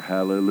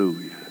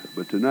Hallelujah.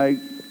 But tonight,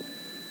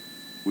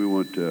 we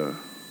want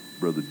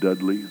Brother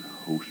Dudley,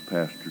 host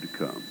pastor, to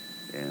come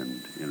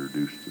and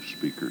introduce the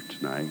speaker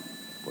tonight.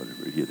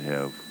 Whatever he'd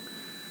have,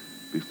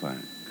 be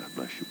fine. God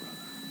bless you,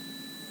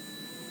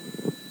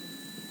 brother.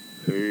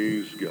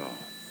 Praise God.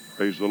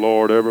 Praise the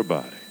Lord,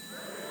 everybody.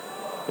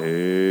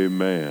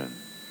 Amen.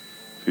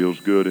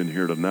 Feels good in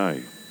here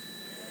tonight.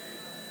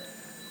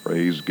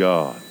 Praise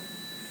God.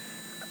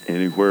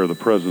 Anywhere the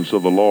presence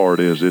of the Lord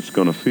is, it's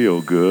going to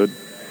feel good.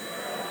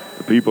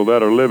 The people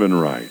that are living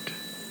right.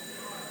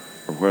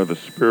 For where the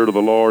Spirit of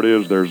the Lord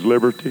is, there's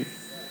liberty.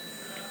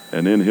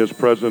 And in His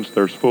presence,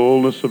 there's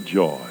fullness of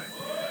joy.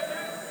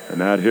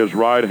 And at His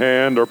right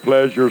hand are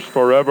pleasures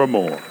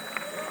forevermore.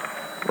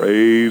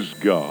 Praise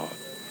God.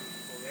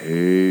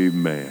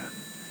 Amen.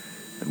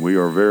 And we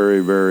are very,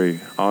 very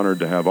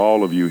honored to have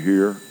all of you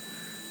here.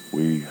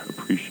 We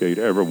appreciate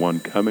everyone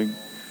coming,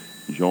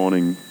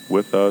 joining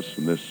with us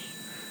in this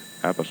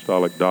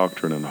Apostolic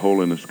Doctrine and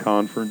Holiness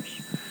Conference.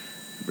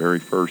 The very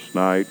first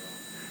night.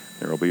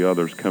 There will be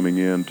others coming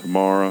in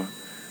tomorrow,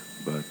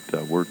 but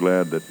we're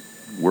glad that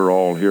we're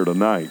all here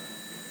tonight.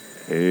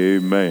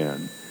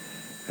 Amen.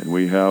 And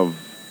we have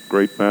a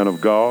great man of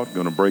God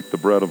going to break the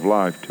bread of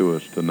life to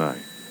us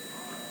tonight.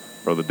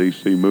 Brother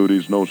D.C.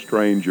 Moody's no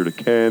stranger to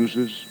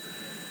Kansas,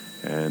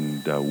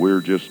 and we're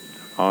just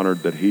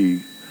honored that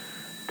he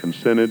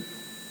consented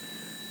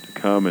to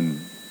come and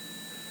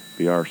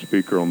be our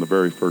speaker on the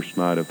very first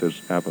night of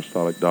this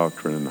Apostolic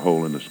Doctrine and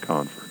Holiness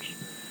Conference.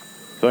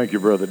 Thank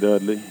you, Brother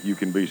Dudley. You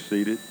can be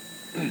seated.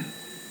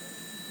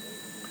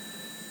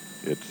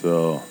 It's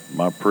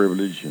my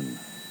privilege and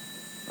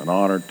an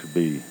honor to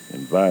be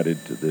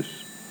invited to this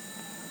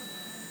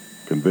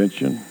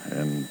convention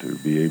and to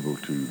be able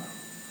to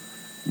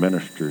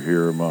minister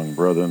here among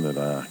brethren that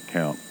I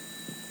count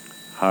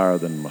higher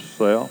than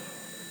myself,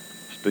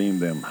 esteem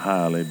them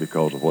highly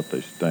because of what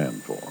they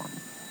stand for.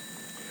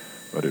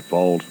 But it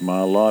falls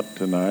my lot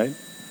tonight,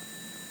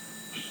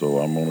 so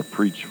I'm going to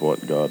preach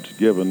what God's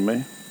given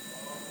me.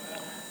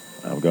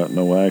 I've got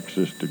no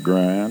access to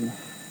grind,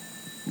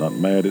 not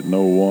mad at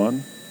no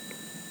one,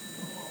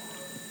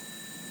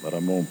 but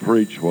I'm going to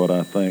preach what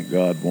I think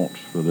God wants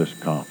for this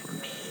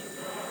conference.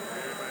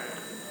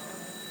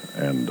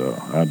 And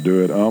I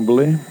do it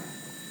humbly,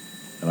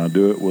 and I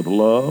do it with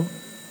love,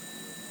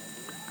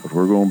 because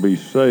we're going to be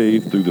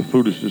saved through the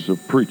foolishness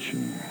of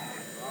preaching.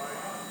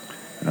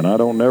 And I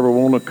don't never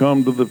want to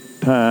come to the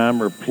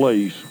time or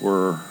place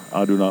where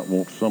I do not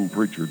want some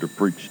preacher to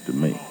preach to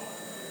me.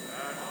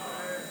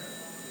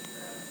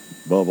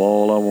 Above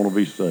all, I want to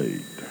be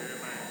saved.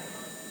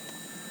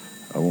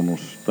 I want to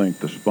thank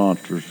the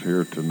sponsors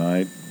here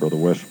tonight, Brother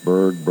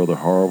Westberg, Brother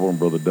Harville, and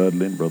Brother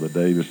Dudley, and Brother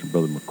Davis, and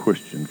Brother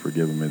McQuistion for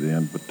giving me the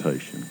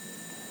invitation.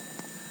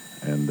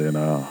 And then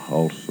I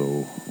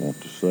also want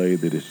to say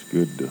that it's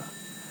good to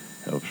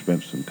have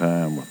spent some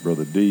time with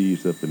Brother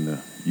Dees up in the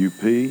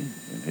UP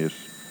and his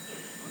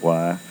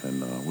wife,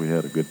 and we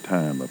had a good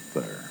time up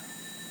there.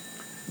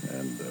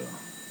 And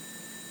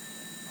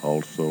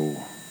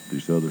also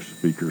these other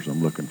speakers,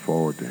 I'm looking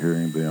forward to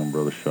hearing them,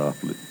 Brother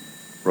Shoffley,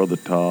 Brother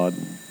Todd,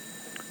 and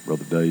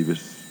Brother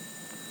Davis,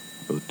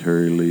 Brother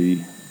Terry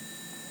Lee,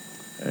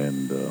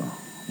 and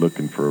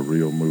looking for a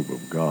real move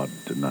of God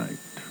tonight.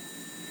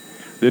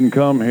 Didn't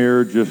come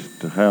here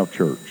just to have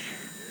church.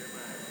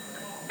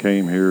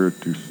 Came here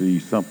to see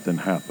something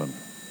happen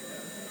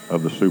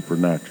of the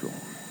supernatural.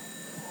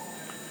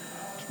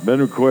 It's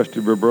been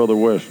requested by Brother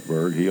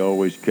Westberg. He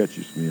always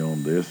catches me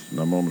on this, and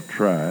I'm going to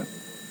try it.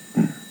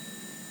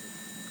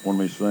 Want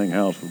me to sing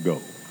House of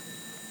Gold?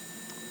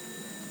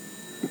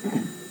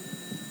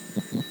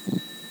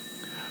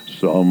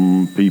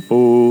 Some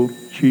people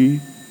cheat,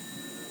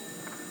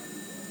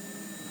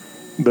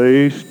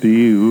 they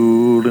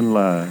steal and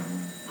lie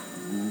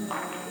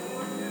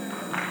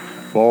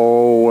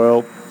for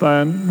wealth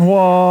and what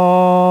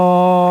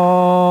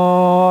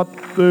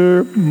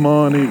their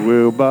money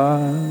will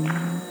buy.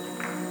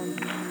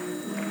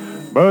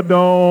 But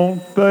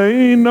don't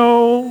they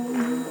know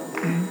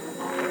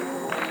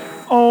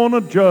on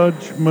a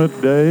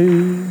judgment day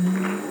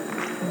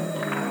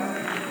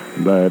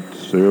that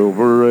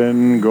silver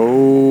and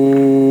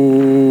gold's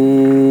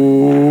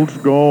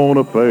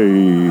gonna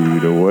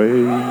fade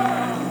away?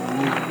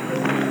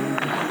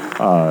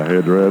 I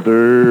had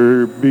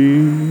rather be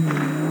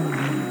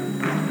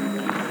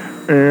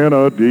in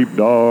a deep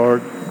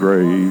dark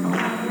grave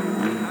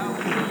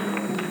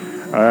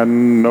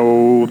and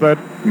know that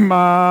my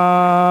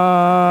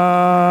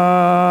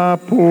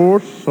poor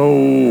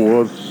soul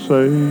was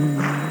saved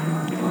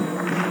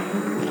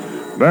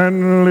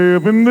than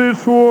live in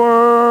this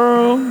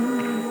world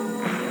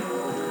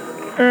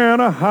in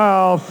a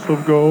house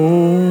of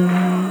gold.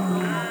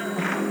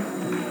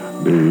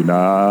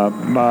 Deny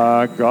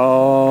my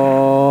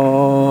God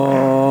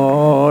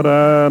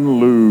and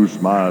lose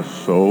my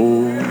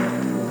soul.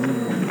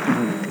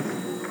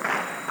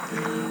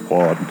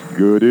 What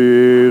good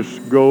is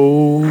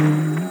gold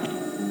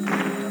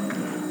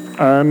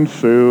and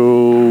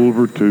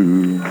silver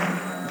too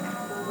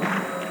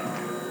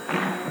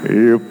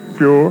if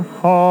your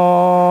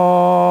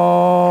heart's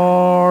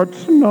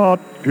not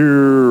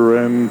pure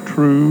and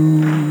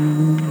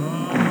true.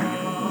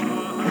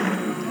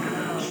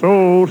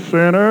 So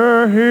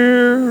sinner,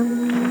 hear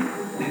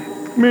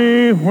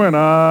me when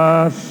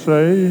I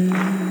say,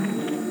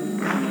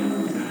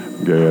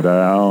 get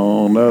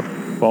down up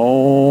on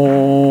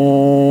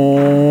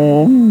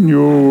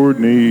your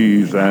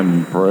knees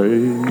and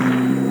pray.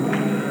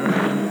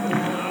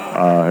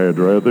 I'd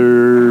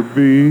rather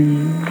be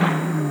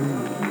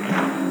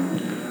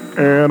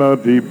in a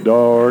deep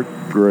dark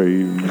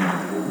grave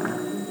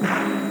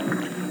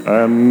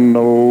and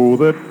know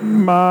that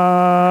my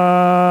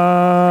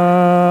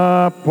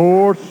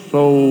poor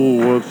soul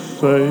was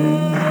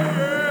saved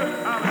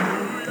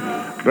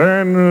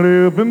than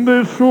live in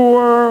this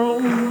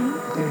world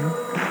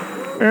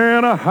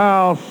in a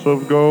house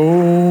of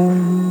gold,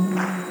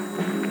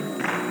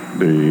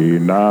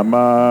 deny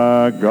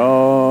my God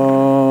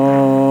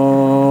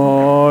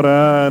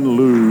and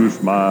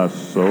lose my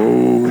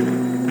soul.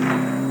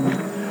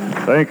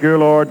 Thank you,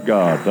 Lord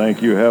God.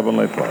 Thank you,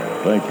 Heavenly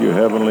Father. Thank you,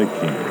 Heavenly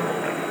King.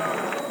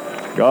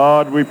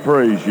 God, we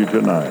praise you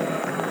tonight.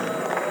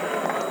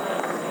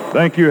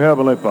 Thank you,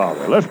 Heavenly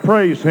Father. Let's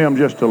praise him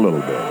just a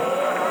little bit.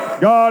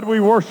 God, we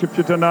worship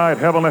you tonight,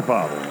 Heavenly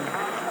Father.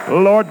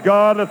 Lord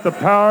God, let the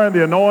power and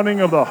the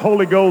anointing of the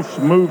Holy Ghost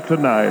move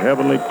tonight,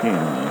 Heavenly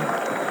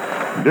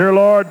King. Dear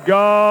Lord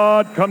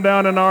God, come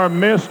down in our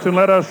midst and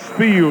let us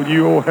feel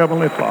you, O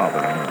Heavenly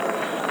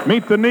Father.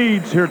 Meet the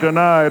needs here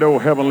tonight, O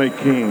Heavenly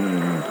King.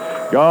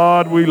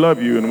 God, we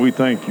love you and we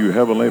thank you,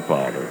 Heavenly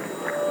Father.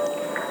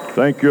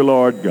 Thank you,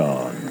 Lord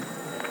God.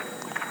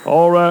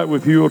 All right,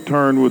 if you'll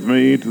turn with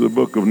me to the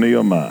book of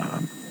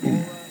Nehemiah.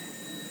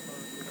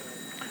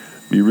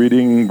 Be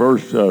reading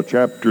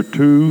chapter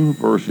 2,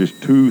 verses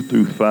 2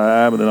 through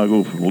 5, and then I'll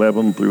go from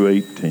 11 through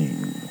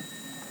 18.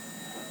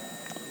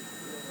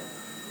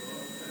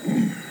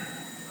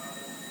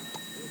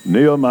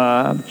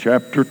 Nehemiah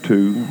chapter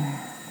 2,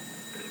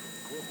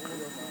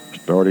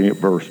 starting at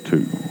verse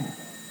 2.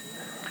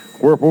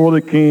 Wherefore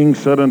the king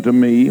said unto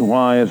me,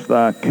 why is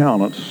thy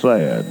countenance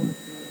sad?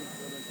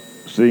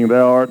 Seeing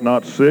thou art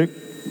not sick,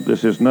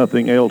 this is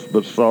nothing else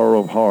but sorrow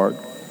of heart.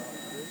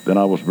 Then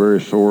I was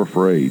very sore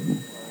afraid.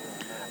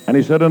 And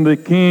he said unto the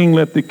king,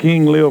 let the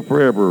king live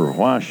forever.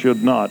 Why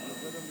should not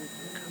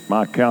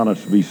my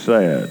countenance be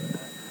sad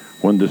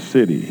when the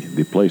city,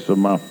 the place of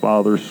my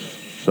father's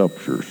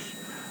sepulchres,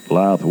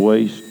 lieth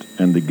waste,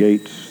 and the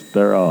gates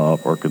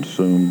thereof are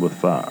consumed with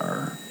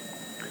fire?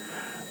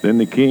 Then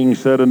the king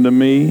said unto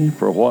me,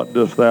 for what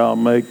dost thou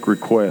make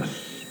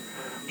requests?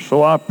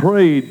 So I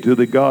prayed to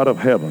the God of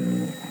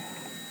heaven.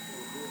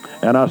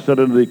 And I said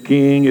unto the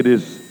king,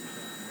 if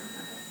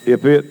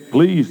it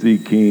please thee,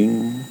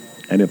 king,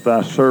 and if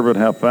thy servant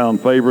have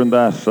found favor in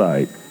thy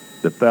sight,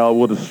 that thou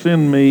wouldest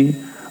send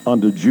me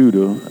unto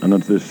Judah and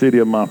unto the city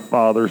of my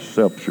father's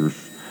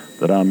sepulchres,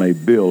 that I may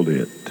build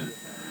it.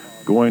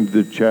 Going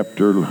to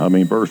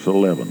verse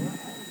 11.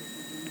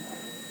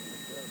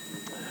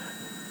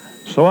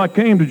 So I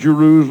came to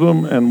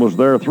Jerusalem and was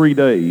there 3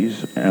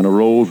 days, and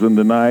arose in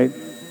the night,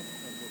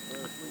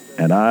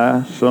 and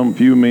I, some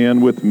few men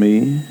with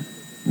me,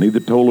 neither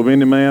told of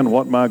any man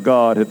what my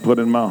God had put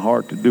in my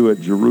heart to do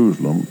at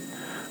Jerusalem.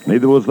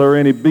 Neither was there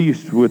any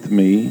beast with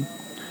me,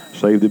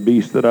 save the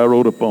beast that I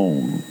rode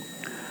upon.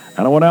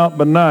 And I went out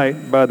by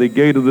night by the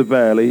gate of the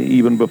valley,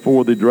 even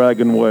before the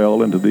dragon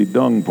well, into the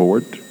dung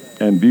port,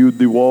 and viewed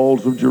the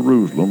walls of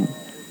Jerusalem,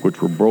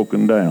 which were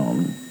broken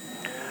down.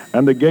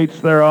 And the gates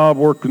thereof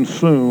were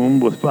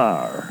consumed with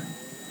fire.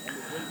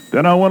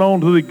 Then I went on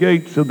to the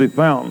gates of the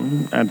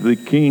fountain, and to the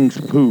king's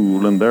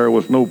pool, and there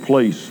was no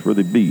place for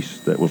the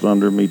beast that was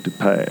under me to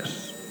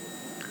pass.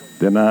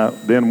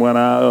 Then went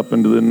I up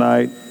into the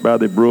night by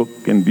the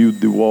brook, and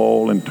viewed the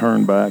wall, and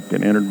turned back,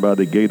 and entered by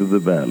the gate of the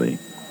valley,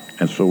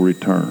 and so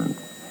returned.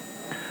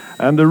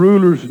 And the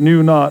rulers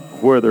knew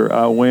not whither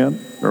I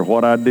went, or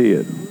what I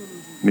did.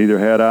 Neither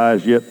had I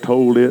as yet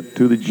told it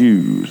to the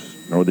Jews,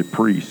 nor the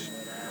priests,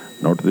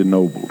 nor to the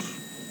nobles,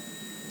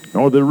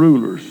 nor the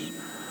rulers,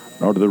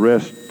 nor to the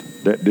rest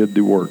that did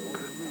the work.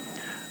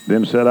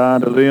 Then said I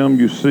unto them,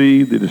 you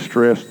see the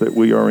distress that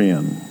we are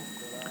in,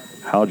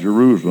 how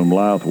Jerusalem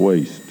lieth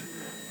waste,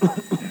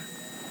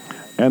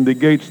 and the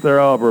gates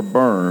thereof are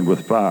burned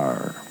with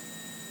fire.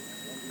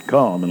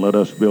 Come, and let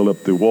us build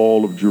up the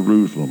wall of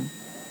Jerusalem,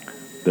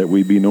 that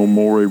we be no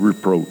more a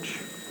reproach.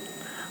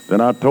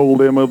 Then I told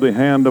them of the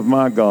hand of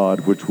my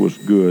God, which was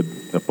good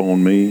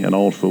upon me, and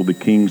also the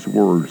king's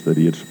words that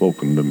he had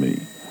spoken to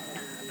me.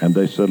 And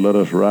they said, let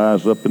us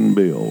rise up and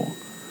build.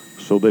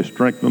 So they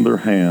strengthened their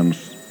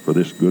hands for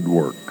this good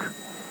work.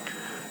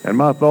 And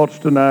my thoughts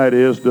tonight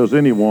is, does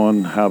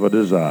anyone have a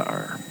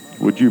desire?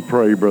 Would you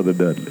pray, Brother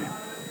Dudley?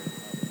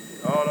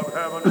 God of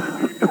heaven,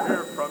 we need to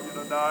hear from you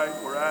tonight.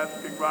 We're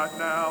asking right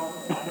now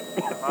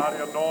how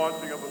the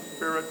anointing of the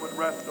Spirit would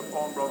rest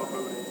upon Brother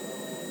Moody.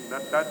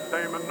 That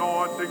same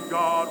anointing,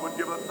 God, would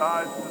give us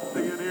eyes to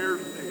see and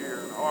ears to hear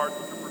and hearts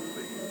to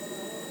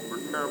perceive. We're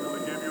careful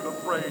to give you the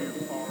praise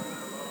for it.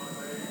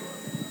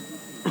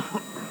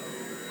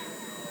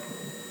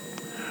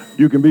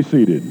 You can be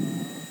seated.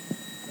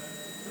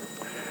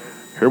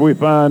 Here we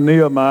find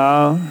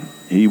Nehemiah.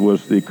 He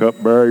was the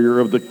cupbearer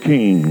of the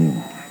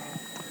king.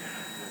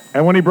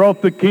 And when he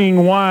brought the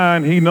king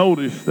wine, he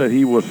noticed that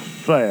he was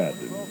sad.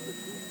 He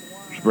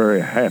was very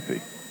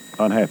unhappy.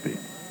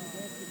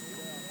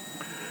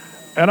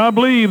 And I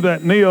believe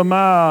that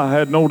Nehemiah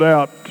had no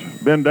doubt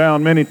been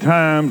down many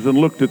times and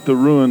looked at the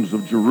ruins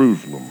of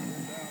Jerusalem.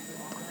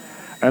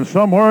 And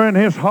somewhere in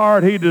his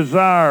heart he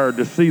desired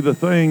to see the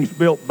things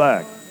built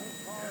back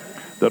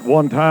that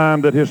one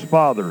time that his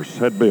fathers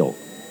had built.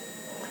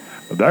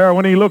 There,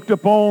 when he looked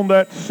upon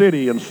that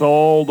city and saw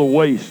all the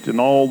waste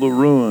and all the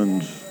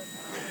ruins,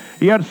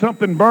 he had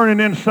something burning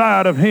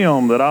inside of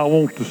him that I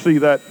want to see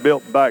that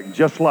built back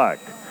just like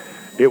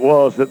it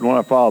was at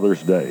my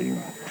father's day.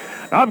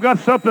 I've got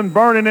something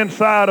burning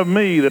inside of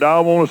me that I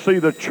want to see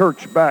the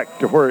church back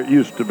to where it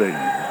used to be.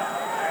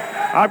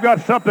 I've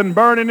got something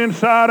burning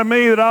inside of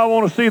me that I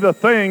want to see the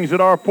things that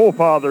our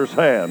forefathers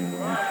had.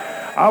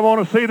 I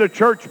want to see the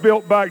church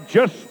built back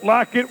just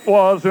like it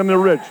was in the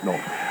original.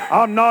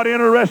 I'm not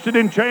interested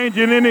in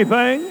changing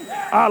anything.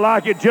 I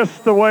like it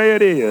just the way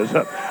it is.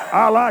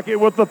 I like it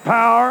with the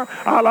power.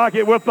 I like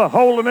it with the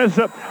holiness.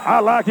 I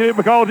like it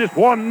because it's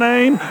one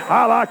name.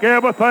 I like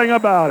everything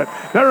about it.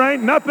 There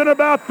ain't nothing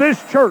about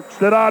this church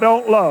that I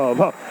don't love.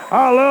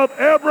 I love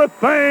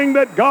everything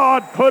that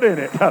God put in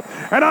it.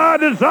 And I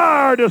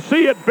desire to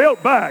see it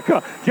built back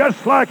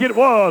just like it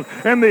was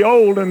in the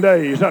olden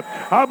days.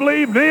 I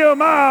believe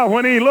Nehemiah,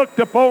 when he looked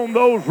upon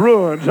those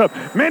ruins,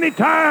 many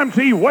times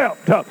he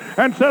wept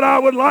and said, I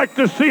would like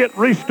to see it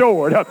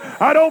restored.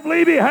 I don't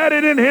believe he had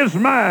it in his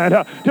mind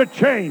to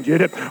change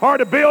it or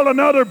to build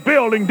another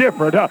building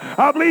different.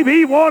 I believe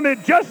he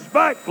wanted just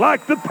back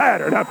like the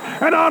pattern.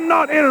 And I'm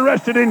not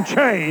interested in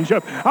change.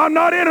 I'm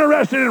not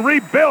interested in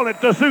rebuilding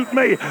it to suit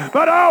me,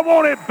 but I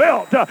want it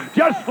built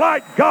just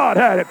like God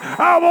had it.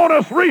 I want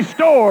us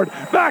restored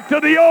back to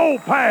the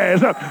old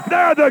paths.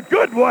 They're the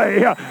good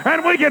way,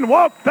 and we can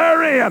walk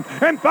therein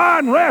and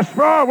find rest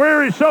for our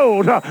weary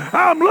souls.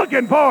 I'm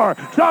looking for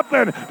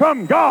something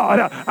from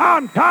God.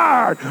 I'm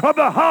tired of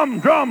the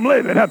humdrum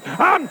living.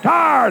 I'm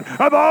tired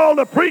of all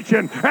the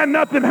preaching and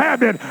nothing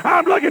happening.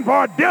 I'm looking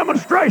for a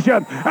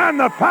demonstration and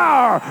the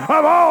power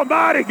of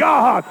Almighty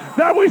God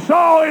that we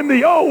saw in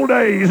the old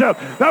days,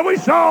 that we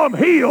saw him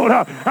healed,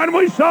 and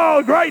we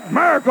saw great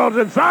miracles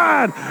and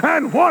signs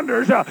and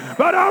wonders.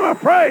 But I'm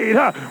afraid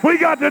we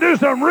got to do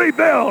some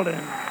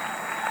rebuilding.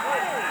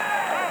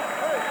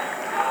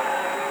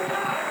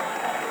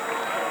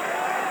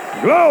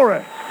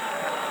 Glory.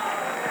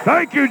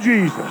 Thank you,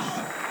 Jesus.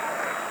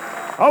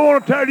 I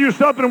want to tell you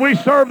something. We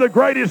serve the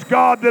greatest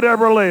God that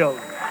ever lived.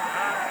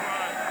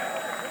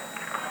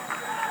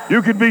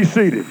 You can be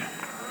seated.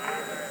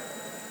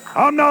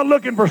 I'm not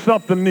looking for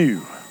something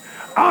new.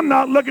 I'm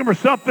not looking for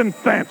something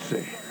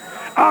fancy.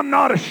 I'm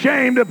not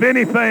ashamed of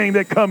anything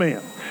that come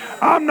in.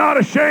 I'm not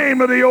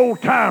ashamed of the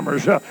old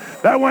timers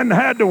that one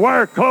had to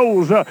wear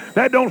clothes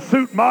that don't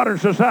suit modern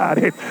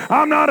society.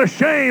 I'm not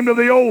ashamed of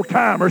the old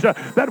timers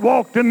that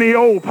walked in the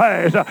old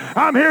paths.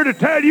 I'm here to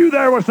tell you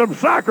there were some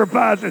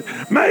sacrifices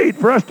made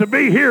for us to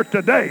be here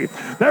today.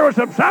 There were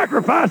some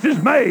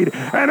sacrifices made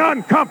and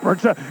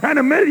uncomforts and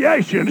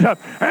humiliations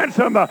and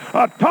some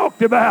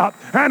talked about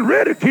and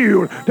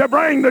ridiculed to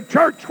bring the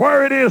church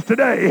where it is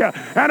today.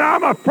 And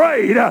I'm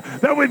afraid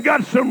that we've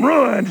got some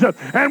ruins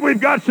and we've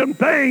got some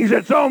things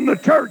that's on the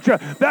church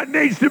that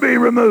needs to be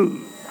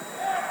removed.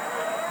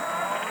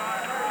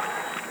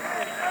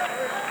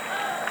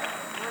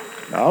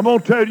 Now, I'm going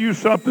to tell you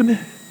something.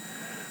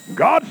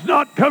 God's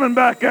not coming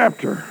back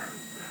after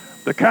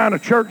the kind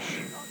of church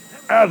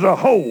as a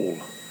whole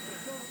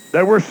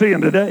that we're seeing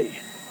today.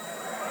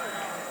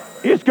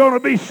 It's going to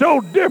be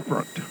so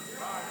different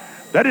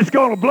that it's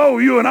going to blow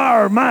you and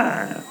our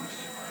minds.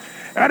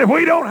 And if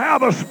we don't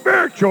have a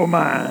spiritual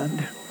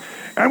mind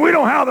and we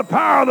don't have the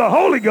power of the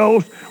Holy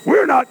Ghost,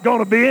 we're not going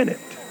to be in it.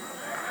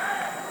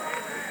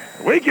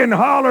 We can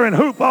holler and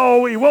hoop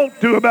all we want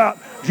to about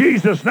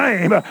Jesus'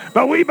 name,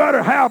 but we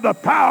better have the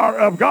power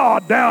of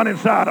God down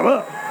inside of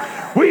us.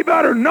 We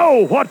better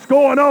know what's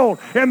going on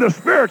in the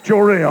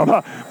spiritual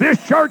realm.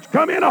 This church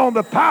come in on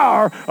the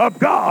power of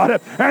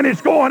God, and it's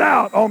going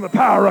out on the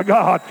power of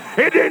God.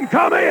 It didn't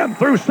come in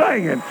through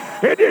singing.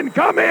 It didn't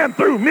come in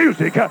through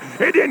music.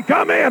 It didn't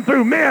come in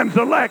through men's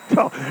elect.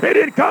 It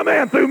didn't come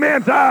in through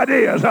men's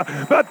ideas.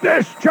 But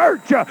this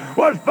church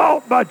was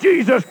bought by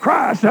Jesus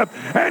Christ,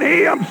 and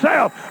he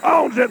himself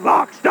owns it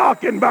lock,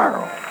 stock, and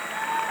barrel.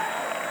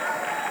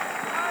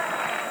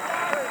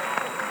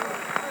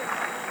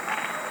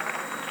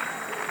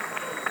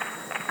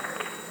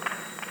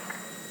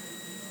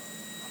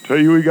 I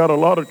tell you, we got a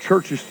lot of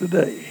churches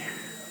today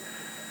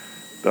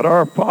that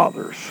our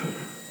fathers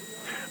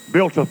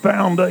built a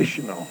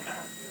foundation on.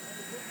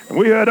 And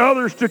we had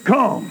others to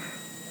come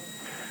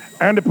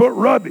and to put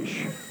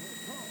rubbish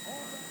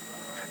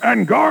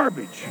and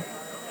garbage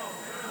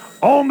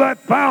on that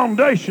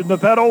foundation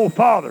that old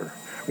father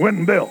went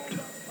and built.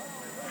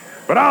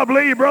 But I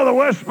believe, Brother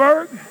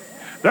Westberg,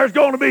 there's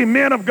going to be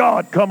men of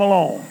God come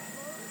along.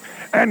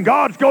 And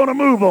God's going to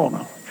move on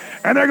them.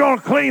 And they're going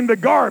to clean the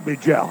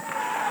garbage out.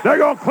 They're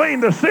going to clean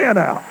the sin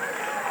out.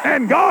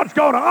 And God's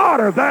going to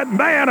honor that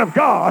man of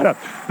God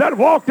that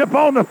walked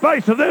upon the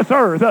face of this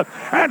earth.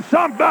 And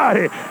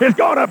somebody is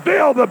going to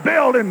build the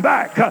building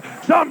back.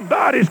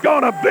 Somebody's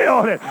going to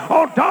build it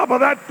on top of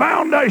that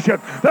foundation.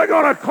 They're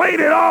going to clean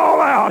it all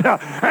out.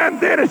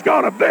 And then it's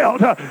going to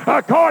build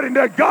according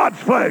to God's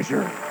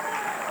pleasure.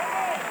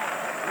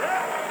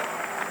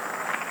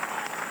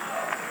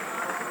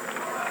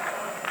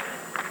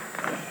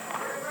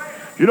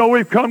 You know,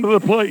 we've come to the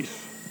place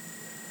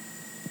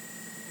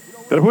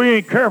that if we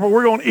ain't careful,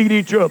 we're going to eat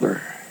each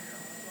other.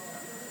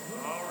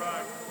 All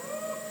right.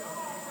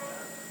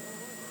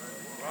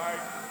 Right.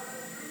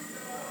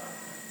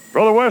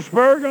 Brother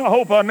Westberg, I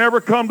hope I never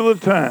come to the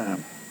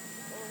time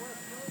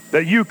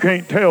that you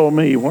can't tell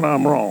me when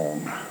I'm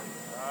wrong. That's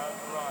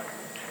right.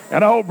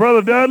 And I hope,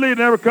 Brother Dudley, it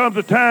never comes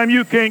a time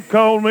you can't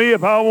call me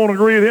if I won't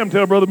agree with him,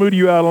 tell Brother Moody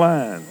you out of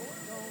line.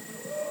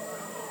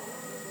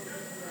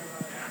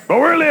 But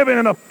we're living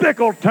in a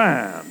fickle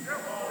time.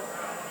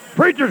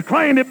 Preachers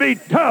claim to be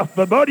tough,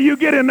 but buddy, you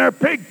get in their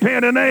pig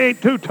pen and they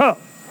ain't too tough.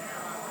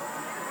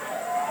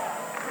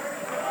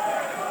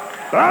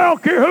 But I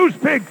don't care whose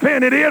pig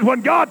pen it is.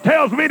 When God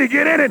tells me to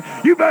get in it,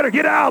 you better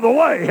get out of the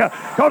way,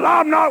 because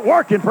I'm not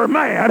working for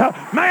man.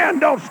 Man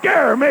don't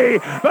scare me,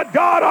 but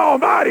God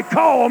Almighty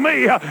called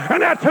me,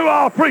 and that's who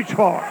I'll preach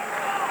for.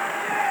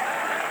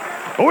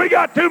 We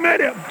got too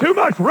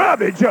much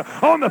rubbish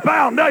on the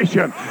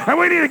foundation, and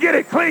we need to get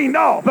it cleaned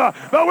off. But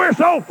we're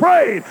so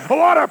afraid of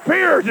what our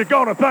peers are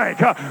going to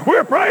think.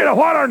 We're afraid of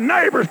what our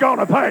neighbor's going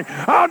to think.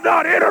 I'm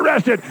not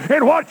interested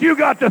in what you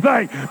got to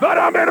think, but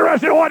I'm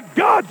interested in what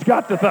God's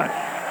got to think.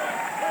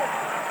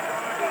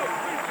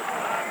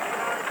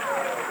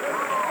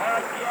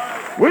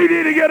 We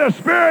need to get a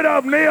spirit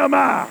of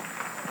Nehemiah.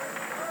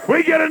 We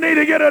need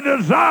to get a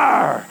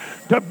desire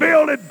to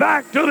build it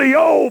back to the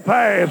old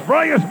past,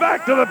 bring us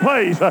back to the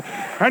place,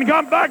 and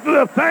come back to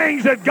the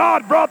things that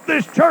God brought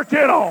this church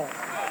in on.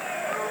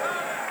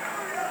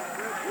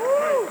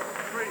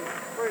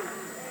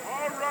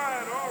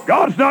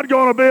 God's not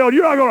going to build,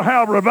 you're not going to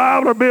have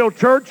revival or build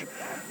church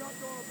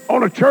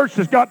on a church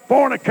that's got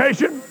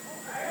fornication,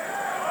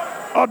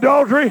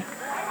 adultery,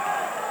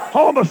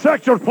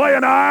 homosexuals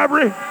playing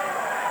ivory.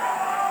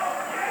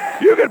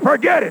 You can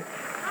forget it.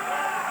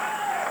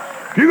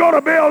 If you're going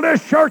to build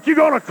this church, you're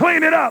going to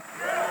clean it up.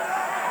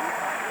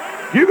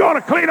 You're going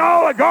to clean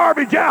all the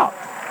garbage out.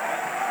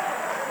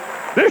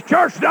 This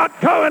church's not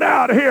coming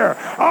out here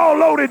all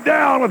loaded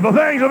down with the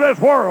things of this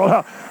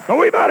world. But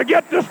we better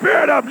get the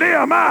spirit of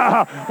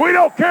Nehemiah. We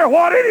don't care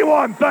what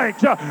anyone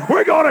thinks.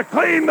 We're going to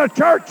clean the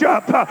church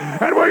up,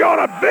 and we're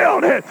going to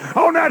build it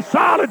on that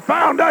solid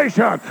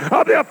foundation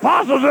of the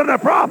apostles and the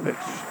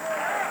prophets.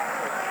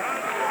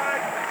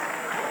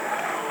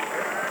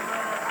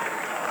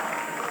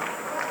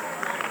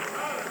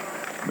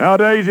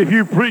 Nowadays, if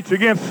you preach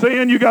against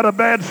sin, you got a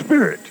bad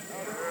spirit.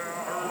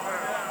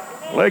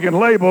 They can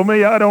label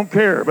me, I don't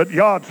care, but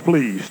God's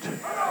pleased.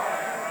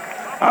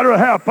 I'd rather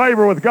have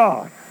favor with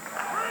God.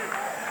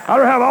 I'd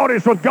rather have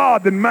audience with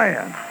God than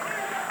man.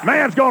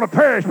 Man's going to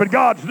perish, but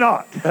God's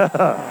not.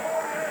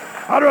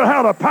 I'd rather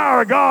have the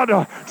power of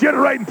God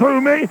generating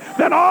through me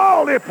than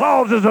all the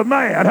applauses of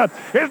man.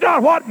 It's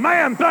not what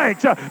man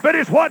thinks, but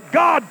it's what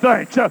God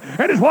thinks.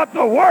 And it's what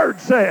the Word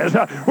says.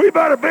 We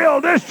better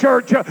build this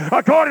church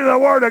according to the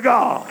Word of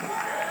God.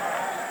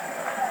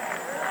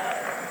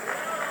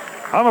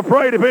 I'm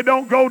afraid if it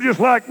don't go just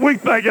like we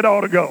think it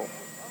ought to go,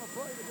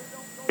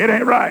 it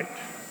ain't right.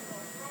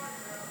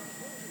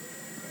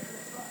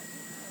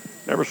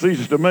 Never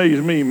ceases to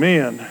amaze me,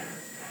 men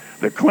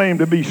that claim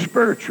to be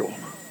spiritual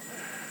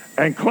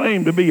and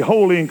claim to be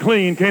holy and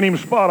clean can't even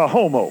spot a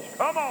homo.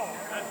 Come on.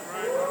 That's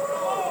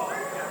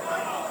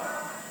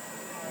right.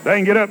 They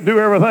can get up and do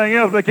everything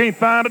else, but they can't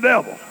find a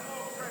devil.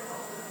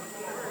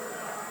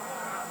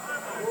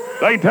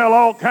 They can tell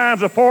all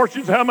kinds of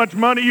fortunes, how much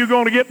money you're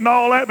going to get and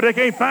all that, but they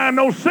can't find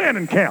no sin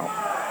and count.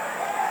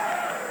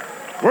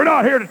 We're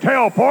not here to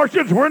tell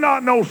fortunes. We're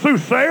not no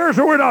soothsayers,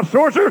 or we're not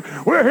sorcerers.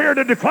 We're here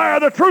to declare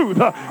the truth.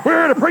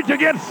 We're here to preach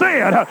against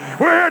sin.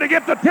 We're here to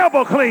get the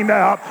temple cleaned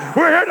out.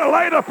 We're here to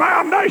lay the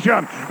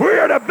foundation. We're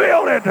here to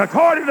build it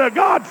according to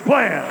God's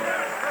plan.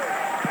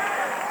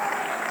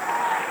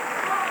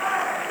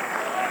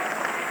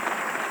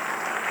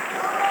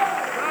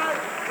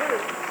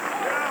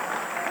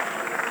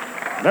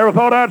 Never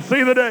thought I'd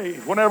see the day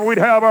whenever we'd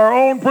have our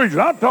own preachers.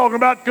 I'm talking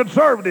about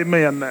conservative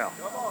men now.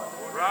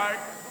 Right.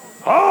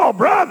 Oh,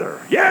 brother.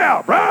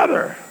 Yeah,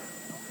 brother.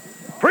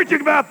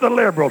 Preaching about the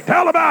liberal.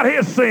 Tell about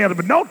his sins,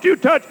 but don't you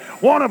touch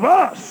one of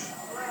us.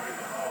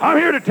 I'm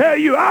here to tell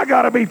you, I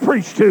got to be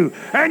preached to,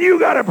 and you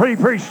got to be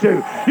preached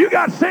to. You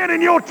got sin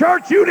in your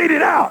church, you need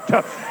it out.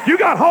 You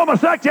got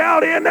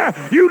homosexuality in there,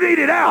 you need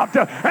it out.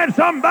 And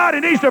somebody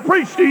needs to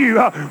preach to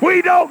you.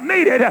 We don't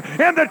need it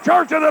in the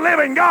church of the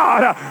living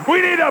God.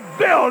 We need to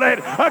build it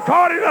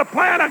according to the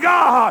plan of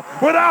God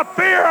without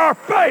fear or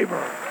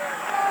favor.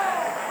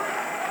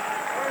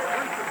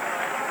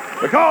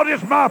 Because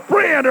it's my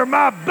friend or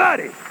my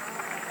buddy.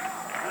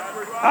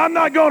 I'm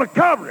not going to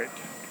cover it.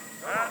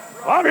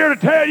 I'm here to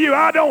tell you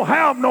I don't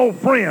have no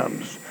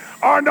friends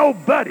or no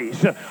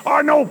buddies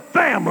or no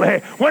family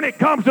when it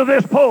comes to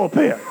this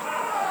pulpit.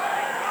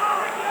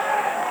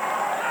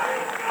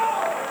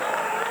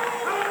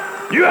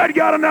 You had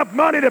got enough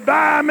money to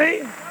buy me,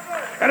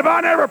 and if I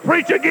never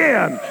preach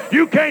again,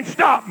 you can't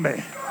stop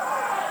me.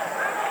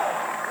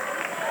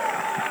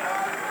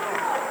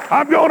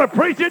 I'm going to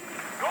preach it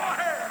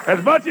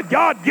as much as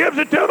God gives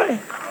it to me.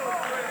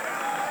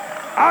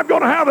 I'm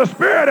going to have the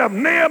spirit of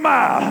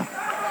Nehemiah.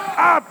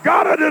 I've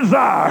got a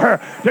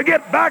desire to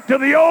get back to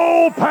the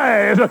old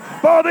paths,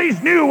 for these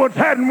new ones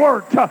hadn't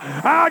worked.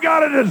 I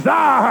got a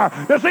desire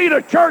to see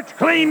the church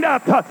cleaned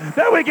up,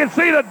 that we can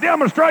see the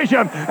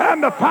demonstration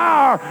and the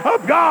power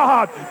of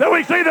God, that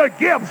we see the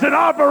gifts in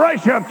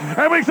operation,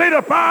 and we see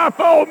the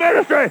fivefold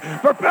ministry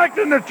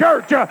perfecting the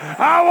church.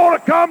 I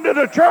want to come to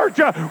the church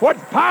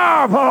what's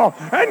powerful,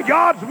 and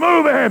God's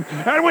moving,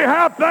 and we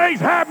have things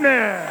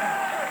happening.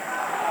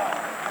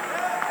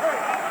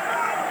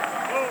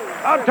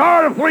 I'm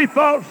tired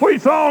of three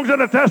songs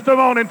and a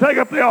testimony, and take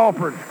up the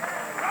offering.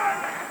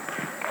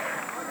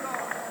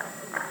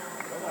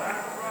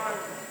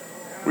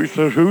 We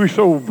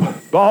so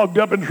bogged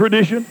up in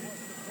tradition.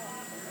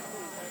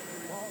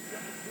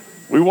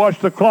 We watch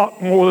the clock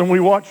more than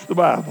we watch the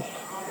Bible.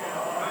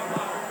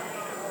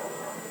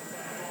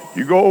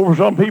 You go over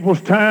some people's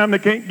time, they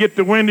can't get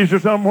to Wendy's or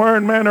somewhere,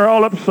 and man, they're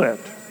all upset.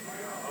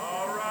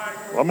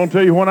 Well, I'm going to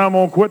tell you when I'm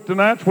going to quit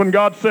tonight. It's when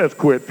God says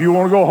quit. If you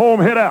want to go home,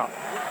 head out.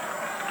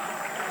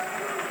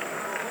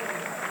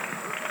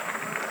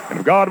 And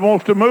if God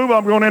wants to move,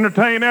 I'm going to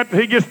entertain that till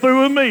he gets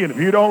through with me. And if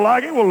you don't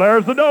like it, well,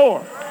 there's the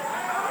door.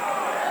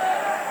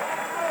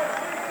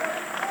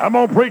 I'm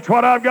going to preach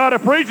what I've got to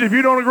preach. If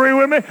you don't agree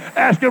with me,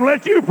 ask him,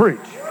 let you preach.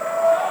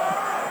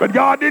 But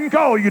God didn't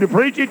call you to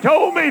preach. He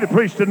told me to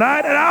preach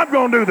tonight, and I'm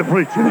going to do the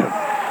preaching.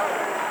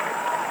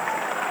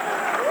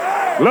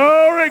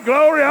 Glory,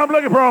 glory. I'm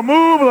looking for a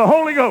move of the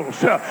Holy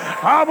Ghost.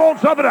 I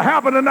want something to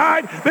happen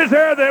tonight, this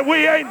area that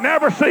we ain't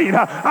never seen.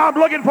 I'm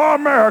looking for a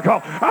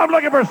miracle. I'm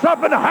looking for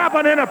something to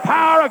happen in the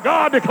power of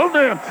God to come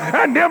in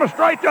and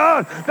demonstrate to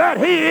us that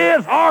he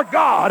is our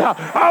God.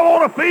 I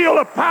want to feel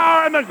the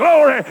power and the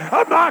glory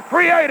of my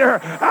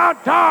Creator. I'm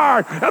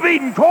tired of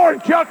eating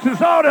corn chunks and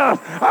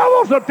sawdust. I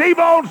want some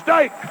T-bone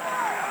steak.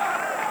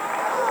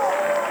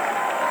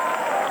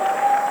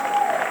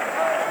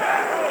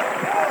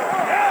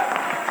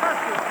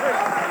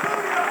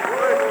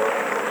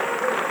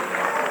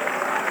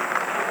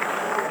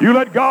 You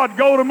let God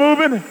go to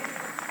moving.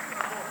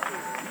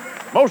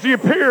 Most of your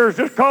peers,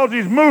 just because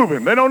he's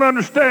moving, they don't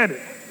understand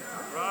it.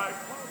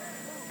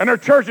 And their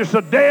church is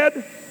so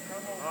dead,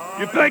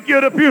 you think you're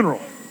at a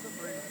funeral.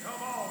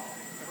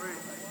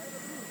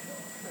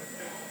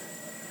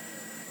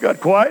 Got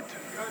quiet?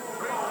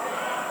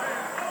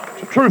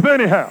 It's the truth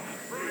anyhow.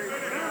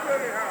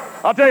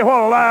 I'll tell you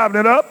what'll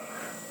liven it up.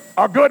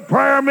 A good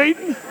prayer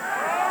meeting,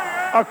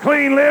 a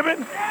clean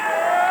living,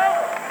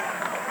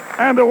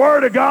 and the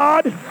Word of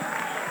God,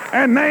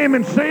 and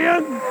naming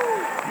sin,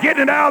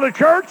 getting it out of the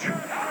church.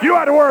 You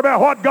ought to worry about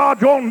what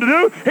God's wanting to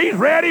do. He's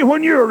ready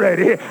when you're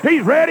ready.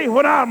 He's ready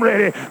when I'm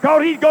ready.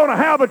 Because he's going to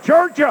have a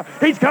church.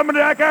 He's coming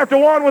back after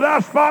one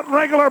without spot,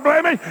 wrinkle, or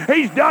blemish.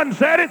 He's done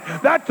said it.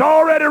 That's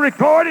already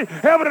recorded.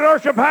 Heaven and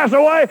earth shall pass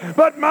away,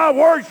 but my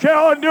word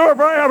shall endure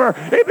forever.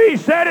 If he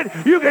said it,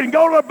 you can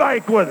go to the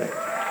bank with it.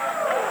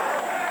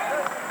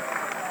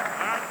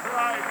 That's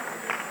right.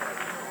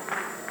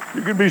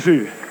 You can be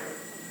seated.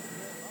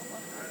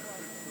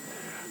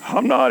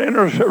 I'm not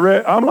interested.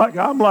 I'm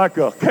like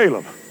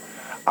Caleb.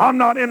 I'm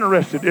not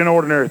interested in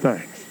ordinary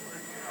things.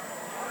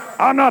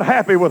 I'm not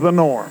happy with the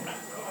norm.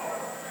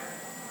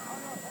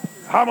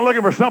 I'm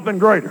looking for something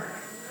greater.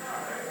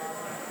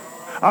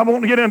 I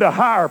want to get into a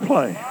higher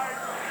plane.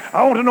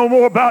 I want to know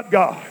more about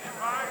God.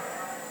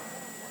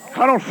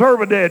 I don't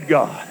serve a dead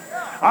God.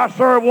 I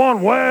serve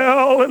one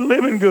well and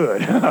living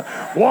good.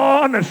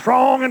 One that's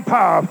strong and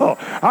powerful.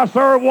 I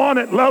serve one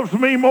that loves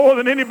me more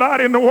than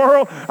anybody in the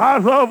world. I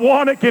love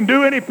one that can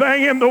do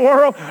anything in the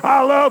world.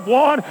 I love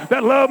one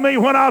that loved me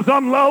when I was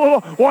unlovable.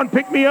 One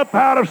picked me up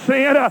out of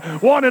sin.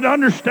 One that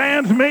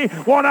understands me.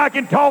 One I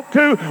can talk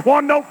to.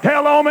 One don't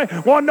tell on me.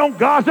 One don't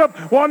gossip.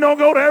 One don't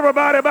go to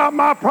everybody about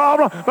my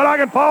problem. But I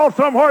can fall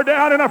somewhere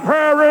down in a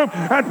prayer room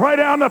and pray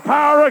down the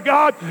power of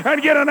God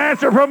and get an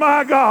answer from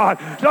my God.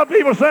 Some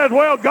people says,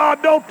 well,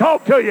 God don't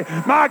talk to you.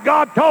 My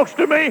God talks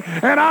to me,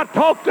 and I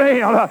talk to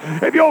him.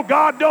 If your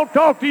God don't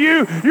talk to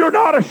you, you're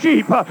not a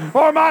sheep,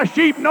 or my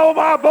sheep know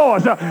my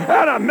voice,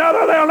 and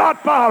another they'll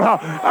not follow.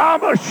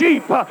 I'm a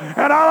sheep,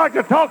 and I like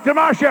to talk to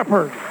my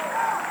shepherd.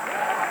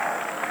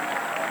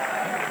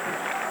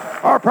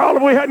 Our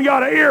problem, we hadn't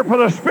got an ear for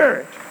the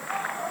Spirit.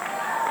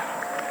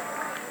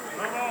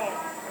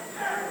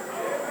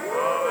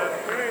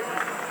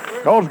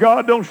 Because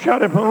God don't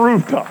shout it from the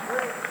rooftop.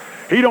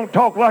 He don't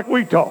talk like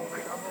we talk.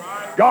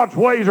 God's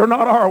ways are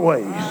not our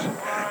ways.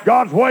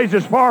 God's ways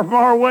is far from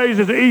our ways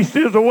as the east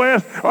is the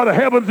west, or the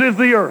heavens is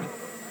the earth.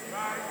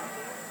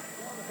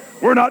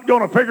 We're not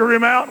going to figure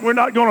him out. We're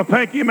not going to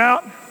think him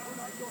out.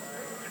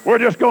 We're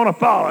just going to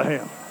follow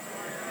him.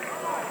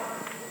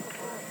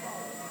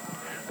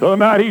 The other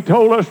night he's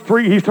told us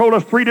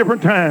three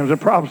different times in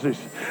prophecies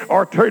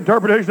or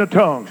interpretation of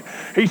tongues.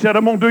 He said,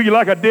 I'm going to do you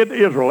like I did to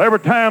Israel. Every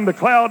time the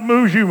cloud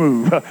moves, you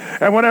move.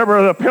 And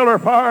whenever the pillar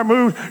of fire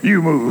moves,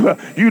 you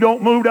move. You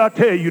don't move, I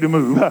tell you to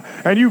move.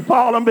 And you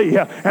follow me.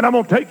 And I'm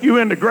going to take you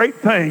into great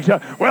things.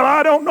 Well,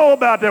 I don't know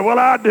about that. Well,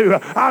 I do.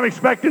 I'm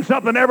expecting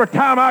something every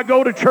time I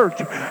go to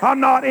church. I'm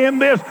not in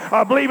this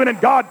believing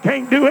that God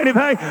can't do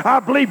anything.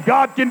 I believe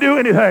God can do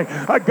anything.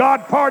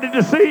 God parted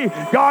the sea.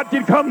 God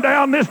can come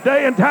down this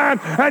day and time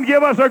and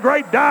give us a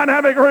great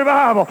dynamic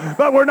revival.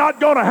 But we're not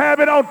going to have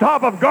it on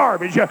top of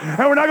garbage. And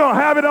we're not going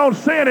to have it on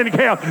sin and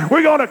camp.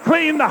 We're going to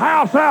clean the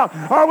house out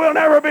or we'll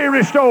never be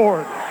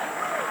restored.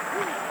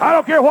 I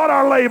don't care what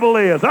our label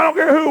is. I don't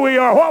care who we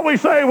are, what we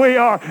say we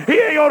are. He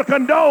ain't going to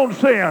condone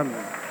sin.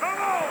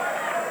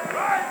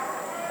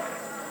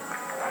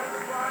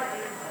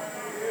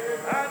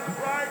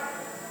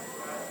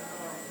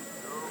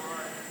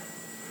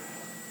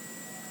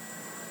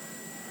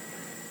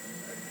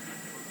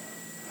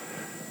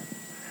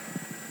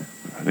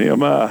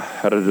 Nehemiah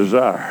had a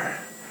desire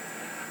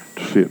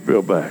to see it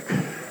built back.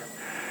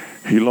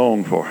 He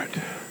longed for it.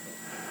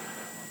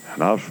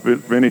 And I've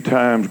spent many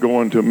times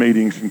going to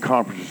meetings and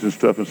conferences and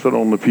stuff and sit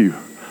on the pew.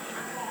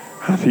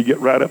 As he get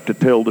right up to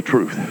tell the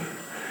truth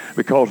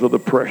because of the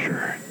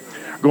pressure,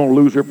 going to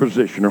lose their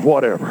position or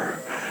whatever.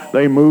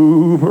 They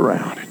move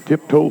around and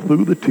tiptoe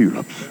through the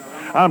tulips.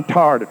 I'm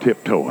tired of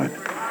tiptoeing.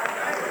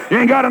 You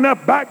ain't got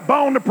enough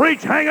backbone to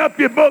preach. Hang up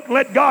your book and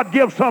let God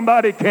give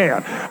somebody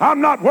can. I'm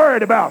not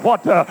worried about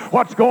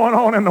what's going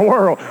on in the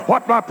world,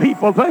 what my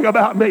people think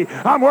about me.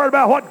 I'm worried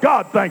about what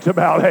God thinks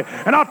about it.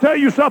 And I'll tell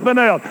you something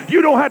else.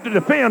 You don't have to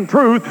defend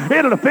truth.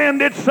 It'll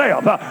defend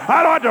itself.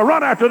 I don't have to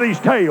run after these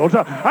tales.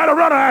 I don't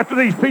run after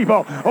these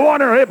people. I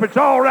wonder if it's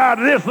all right,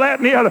 this,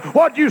 that, and the other.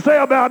 What you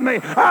say about me,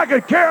 I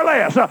could care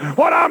less.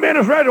 What I'm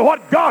interested in,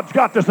 what God's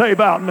got to say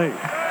about me.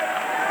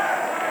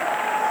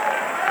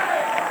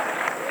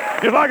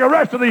 Just like the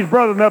rest of these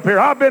brethren up here.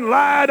 I've been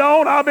lied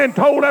on. I've been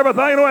told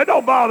everything. It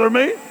don't bother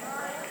me.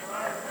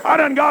 I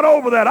done got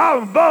over that.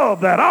 I'm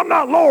above that. I'm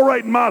not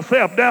lowering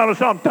myself down to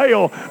some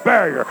tail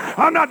barrier.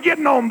 I'm not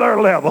getting on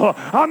their level.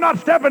 I'm not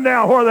stepping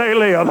down where they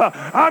live.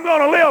 I'm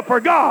going to live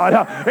for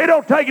God. It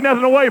don't take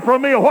nothing away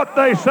from me of what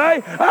they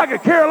say. I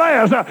could care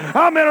less.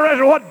 I'm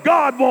interested in what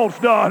God wants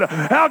done.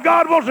 How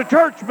God wants the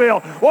church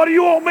built. What do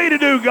you want me to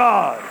do,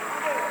 God?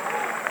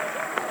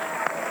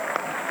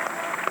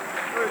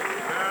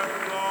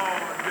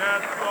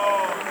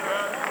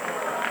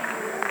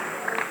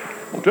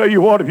 I'll tell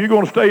you what, if you're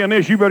going to stay in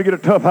this, you better get a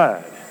tough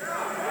hide.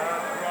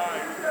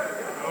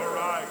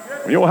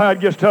 When your hide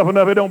gets tough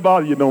enough, it don't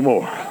bother you no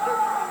more.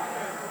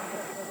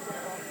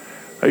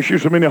 They shoot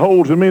so many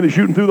holes in me, they're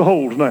shooting through the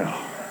holes now.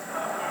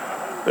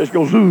 They just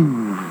go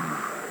zoo.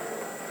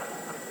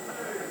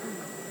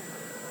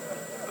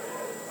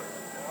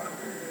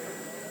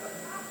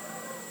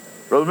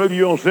 Brother Moody,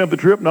 you on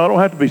sympathy trip? No, I don't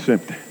have to be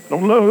sympathy.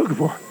 Don't know what I'm looking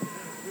for.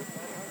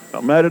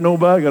 Not mad at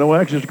nobody, got no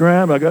access to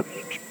crime, I got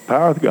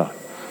power of God.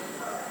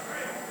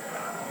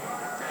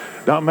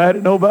 Not mad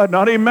at nobody,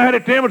 not even mad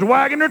at them that's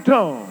wagging their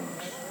tongues.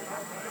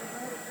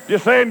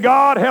 Just saying,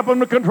 God, help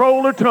them to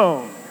control their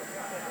tongue.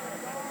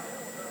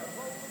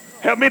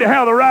 Help me to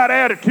have the right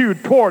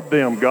attitude toward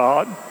them,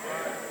 God.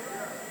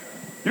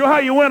 You know how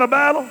you win a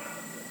battle?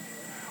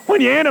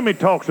 When your enemy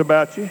talks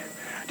about you,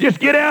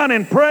 just get down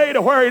and pray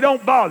to where he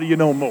don't bother you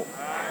no more.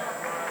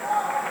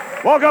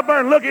 Walk up there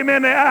and look him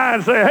in the eye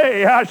and say,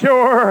 hey, I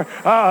sure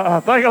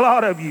think a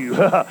lot of you.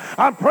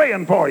 I'm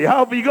praying for you.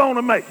 How are you going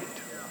to make it?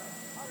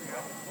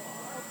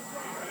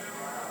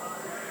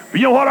 But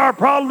you know what our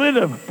problem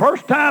is? The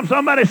first time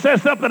somebody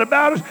says something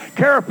about us,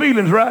 care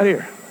feelings right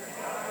here.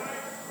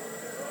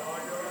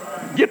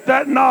 Get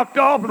that knocked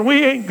off and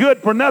we ain't good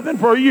for nothing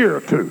for a year or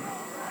two.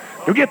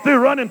 You'll get through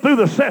running through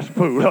the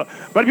cesspool.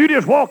 But if you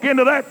just walk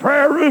into that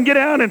prayer room, get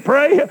down and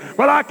pray,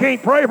 well, I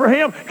can't pray for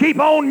him. Keep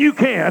on, you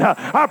can.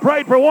 I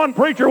prayed for one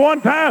preacher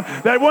one time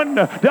that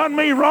wouldn't done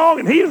me wrong,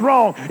 and he's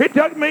wrong. It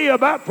took me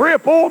about 3 or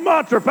 4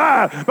 months or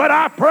 5, but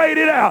I prayed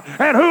it out.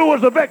 And who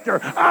was the victor?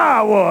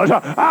 I was.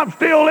 I'm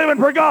still living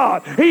for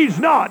God. He's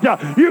not.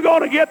 You're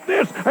going to get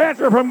this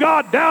answer from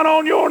God down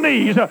on your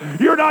knees.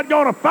 You're not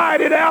going to fight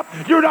it out.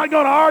 You're not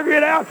going to argue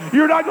it out.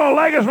 You're not going to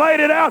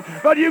legislate it out,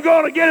 but you're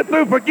going to get it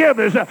through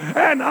forgiveness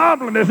and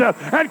humbleness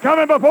and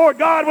coming before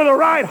God with a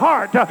right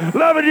heart,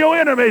 loving your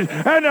enemies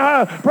and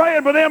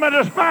praying for them that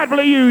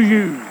despitefully use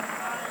you.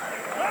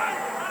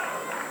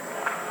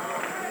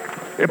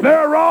 If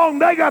they're wrong,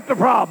 they got the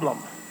problem.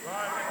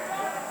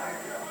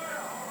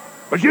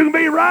 But you can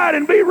be right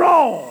and be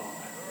wrong.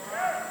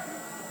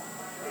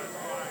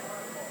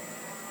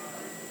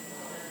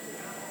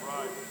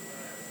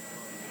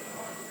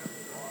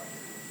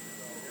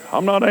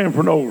 I'm not aiming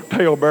for no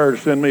talebearer to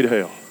send me to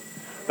hell.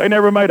 They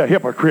never made a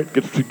hypocrite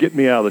to get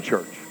me out of the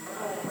church.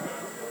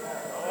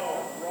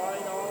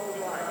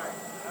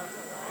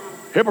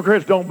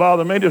 Hypocrites don't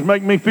bother me, just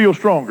make me feel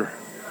stronger.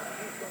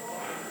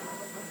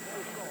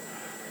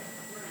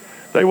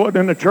 If they wasn't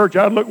in the church,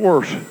 I'd look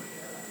worse.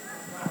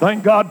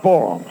 Thank God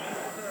for them.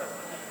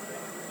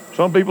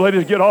 Some people, they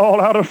just get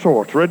all out of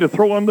sorts, ready to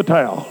throw in the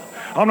towel.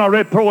 I'm not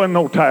ready to throw in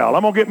no towel.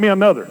 I'm going to get me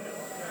another.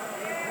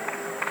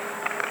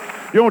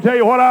 You want to tell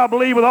you what I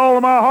believe with all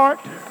of my heart?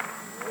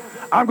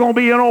 I'm going to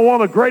be in on one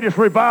of the greatest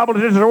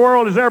revivals this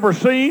world has ever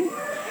seen,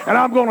 and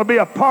I'm going to be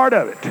a part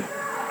of it.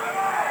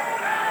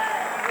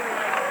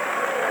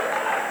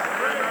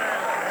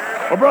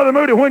 Well, Brother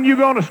Moody, when you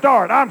going to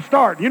start? I'm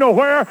starting. You know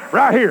where?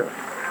 Right here.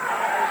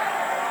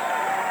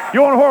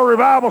 You want to know where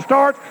revival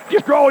starts?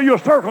 Just draw you a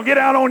circle. Get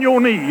down on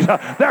your knees.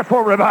 That's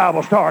where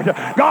revival starts.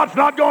 God's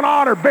not going to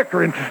honor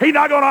bickering. He's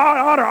not going to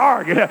honor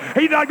arguing.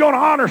 He's not going to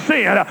honor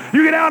sin.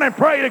 You get down and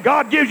pray that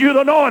God gives you the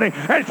anointing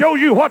and shows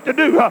you what to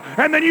do.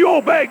 And then you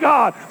obey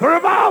God. The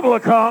revival will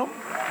come.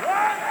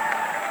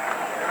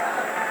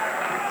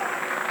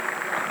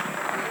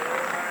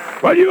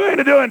 Well, you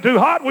ain't doing too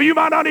hot. Well, you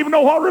might not even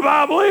know what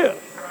revival is.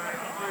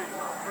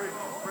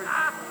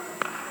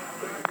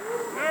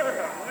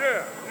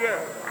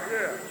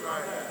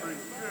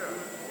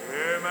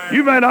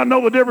 You may not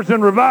know the difference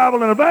in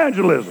revival and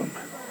evangelism.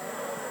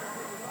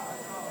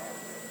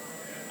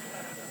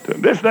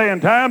 This day and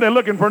time, they're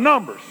looking for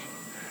numbers.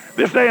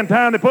 This day and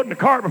time, they're putting the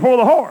cart before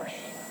the horse.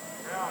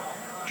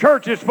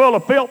 Church is full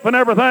of filth and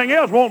everything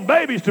else, wanting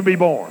babies to be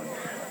born.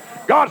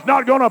 God's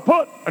not going to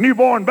put a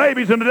newborn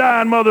babies in the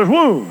dying mother's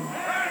womb.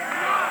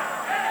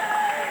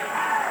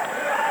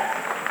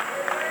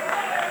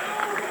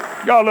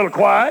 Got a little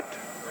quiet.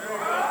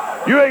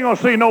 You ain't going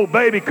to see no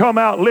baby come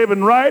out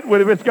living right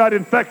if it's got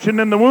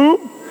infection in the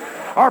womb.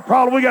 Our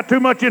problem, we got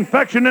too much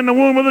infection in the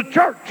womb of the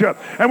church,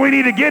 and we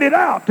need to get it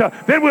out.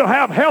 Then we'll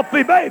have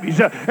healthy babies.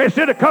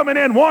 Instead of coming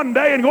in one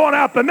day and going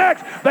out the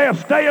next, they'll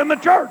stay in the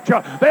church.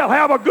 They'll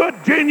have a good,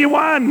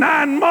 genuine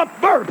 9-month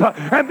birth,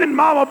 and then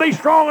mama will be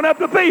strong enough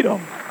to feed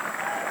them.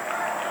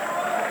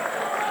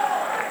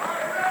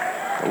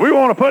 We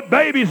want to put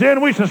babies in.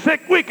 We're so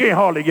sick we can't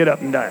hardly get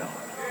up and down.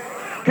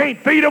 Can't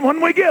feed them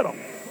when we get them.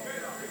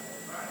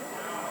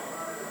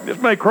 This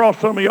may cross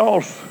some of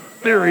y'all's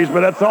theories,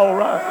 but that's all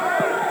right.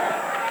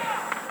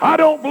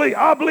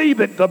 I believe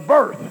that the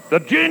birth,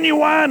 the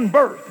genuine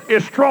birth,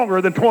 is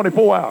stronger than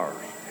 24 hours.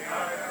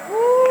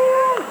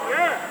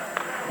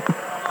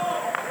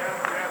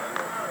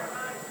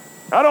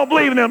 I don't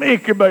believe in them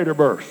incubator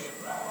births.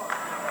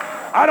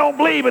 I don't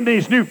believe in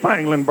these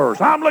newfangled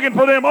births. I'm looking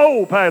for them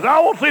old paths. I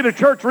want to see the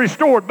church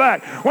restored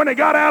back. When they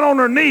got out on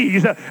their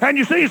knees and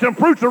you see some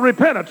fruits of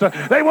repentance,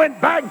 they went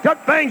back and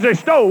took things they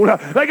stole.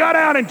 They got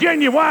out and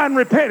genuine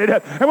repented.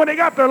 And when they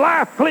got their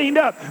life cleaned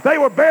up, they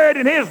were buried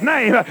in His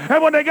name.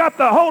 And when they got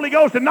the Holy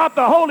Ghost and not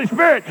the Holy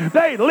Spirit,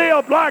 they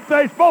lived like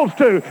they're supposed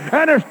to.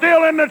 And they're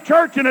still in the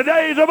church in the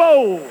days of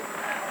old.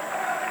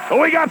 But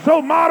we got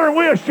so modern,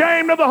 we're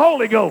ashamed of the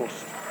Holy Ghost.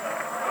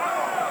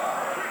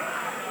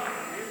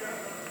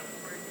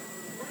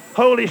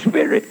 Holy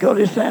Spirit, because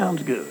it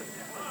sounds good.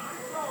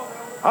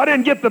 I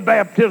didn't get the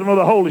baptism of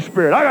the Holy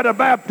Spirit. I got the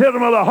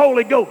baptism of the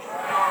Holy Ghost.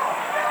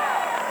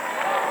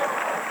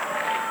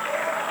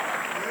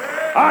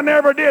 I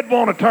never did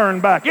want to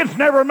turn back. It's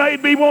never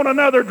made me want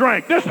another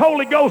drink. This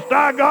Holy Ghost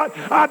I got,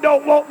 I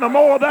don't want no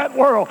more of that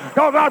world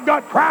because I've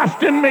got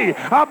Christ in me.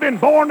 I've been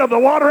born of the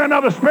water and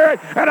of the Spirit,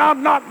 and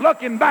I'm not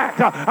looking back.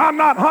 I'm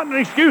not hunting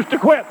an excuse to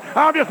quit.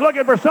 I'm just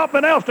looking for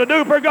something else to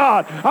do for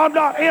God. I'm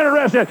not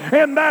interested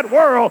in that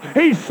world.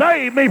 He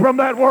saved me from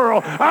that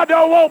world. I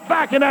don't want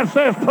back in that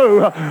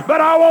cesspool,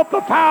 but I want the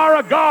power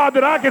of God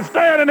that I can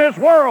stand in this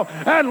world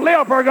and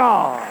live for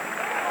God.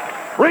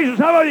 Reason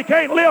some of you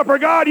can't live for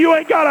God, you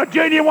ain't got a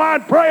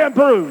genuine praying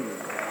through.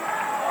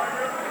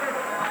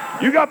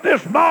 You got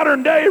this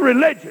modern day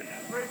religion.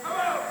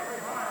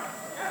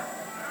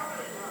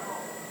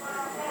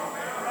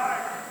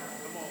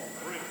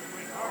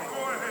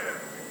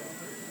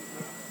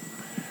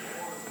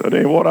 That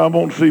ain't what I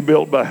want to see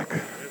built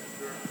back.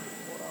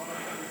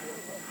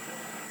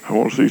 I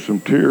want to see some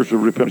tears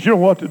of repentance. You know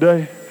what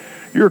today?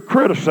 You're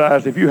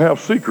criticized if you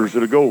have seekers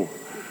that'll go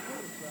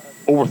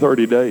over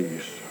 30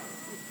 days.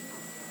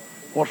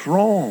 What's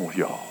wrong with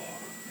y'all?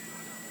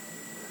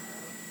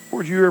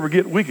 Where'd you ever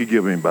get we could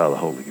give Him by the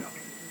Holy Ghost?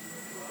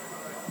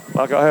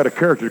 Like I had a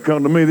character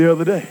come to me the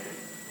other day.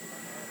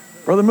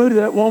 Brother Moody,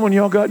 that woman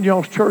y'all got in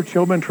y'all's church,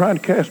 y'all been trying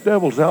to cast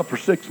devils out for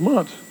 6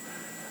 months.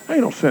 Ain't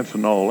no sense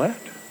in all that.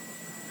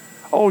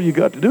 All you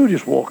got to do is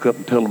just walk up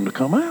and tell them to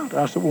come out.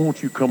 I said, well,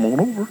 won't you come on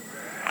over?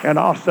 And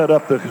I'll set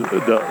up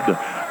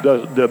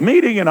the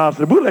meeting, and I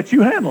said, we'll let you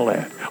handle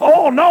that.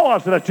 Oh, no, I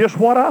said, that's just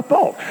what I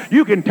thought.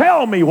 You can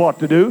tell me what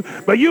to do,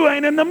 but you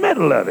ain't in the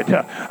middle of it.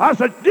 I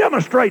said,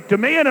 demonstrate to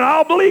me, and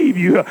I'll believe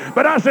you.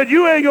 But I said,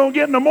 you ain't going to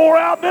get no more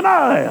out than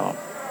I am.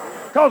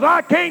 Because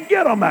I can't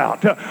get them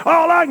out.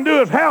 All I can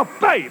do is have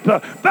faith.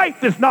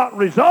 Faith is not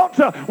results.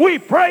 We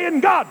pray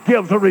and God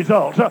gives the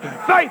results.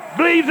 Faith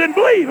believes in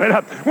believing.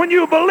 When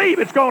you believe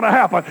it's going to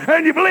happen,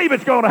 and you believe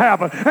it's going to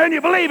happen, and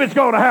you believe it's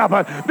going to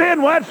happen,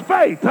 then that's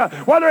faith.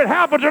 Whether it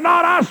happens or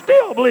not, I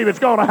still believe it's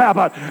going to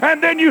happen.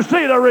 And then you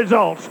see the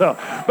results.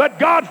 But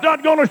God's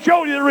not going to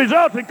show you the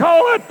results and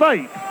call it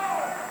faith.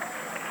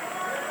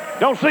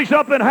 Don't see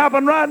something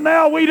happen right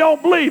now, we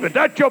don't believe it.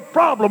 That's your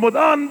problem with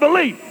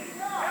unbelief.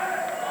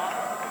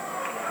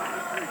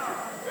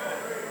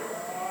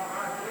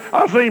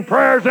 I've seen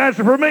prayers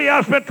answered for me.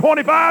 I spent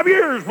 25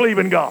 years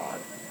believing God.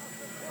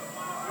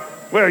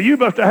 Well, you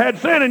must have had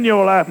sin in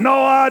your life.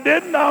 No, I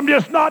didn't. I'm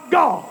just not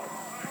God.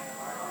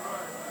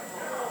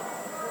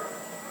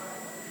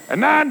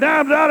 And 9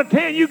 times out of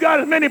 10, you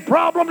got as many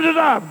problems as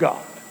I've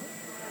got.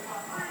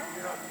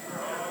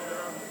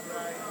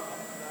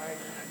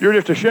 You're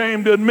just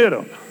ashamed to admit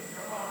them,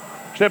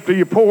 except to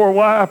your poor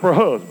wife or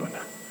husband.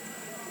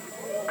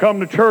 Come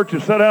to church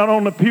and sit down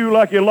on the pew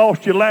like you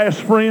lost your last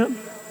friend.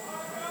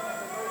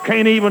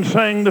 Can't even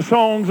sing the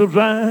songs of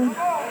Zion.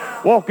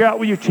 Walk out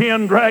with your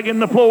chin dragging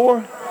the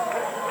floor.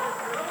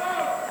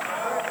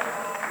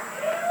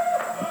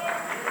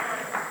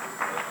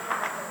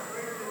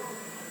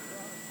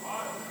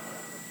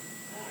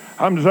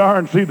 I'm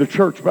desiring to see the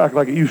church back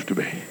like it used to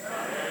be.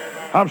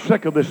 I'm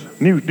sick of this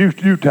new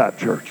type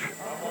church.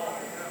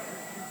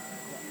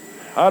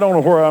 I don't know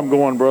where I'm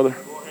going, brother.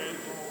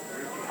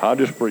 I'm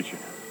just preaching.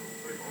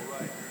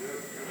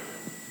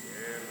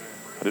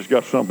 I just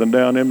got something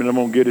down in me and I'm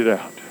going to get it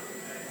out.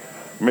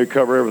 I may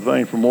cover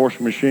everything from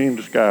washing machine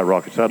to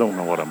skyrockets. I don't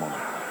know what I'm going to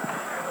do.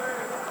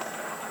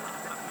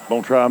 I'm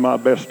going to try my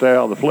best to stay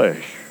out of the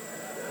flesh.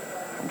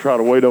 I'm going to try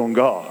to wait on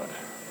God.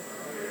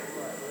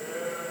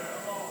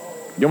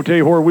 I'm going to tell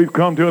you where we've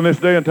come to in this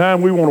day and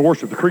time. We want to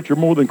worship the creature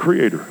more than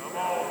creator.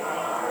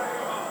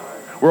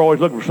 We're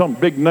always looking for some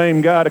big name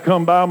guy to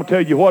come by. I'm going to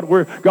tell you what,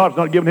 God's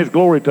not giving his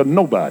glory to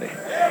nobody.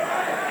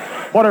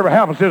 Whatever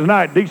happens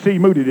tonight, D.C.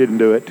 Moody didn't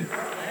do it.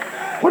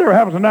 Whatever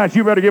happens tonight,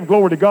 you better give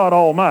glory to God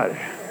Almighty.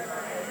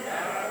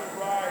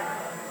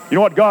 You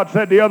know what God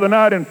said the other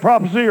night in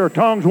prophecy or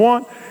tongues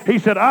 1? He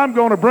said, I'm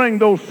going to bring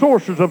those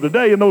sorcerers of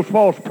today and those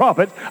false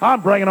prophets,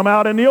 I'm bringing them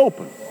out in the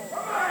open.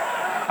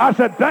 I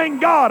said, thank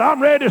God,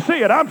 I'm ready to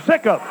see it. I'm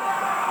sick of it.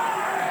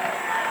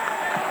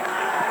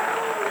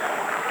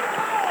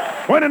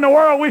 When in the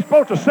world are we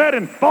supposed to sit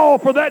and fall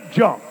for that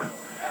junk?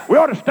 We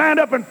ought to stand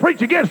up and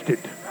preach against it.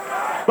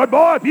 But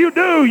boy, if you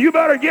do, you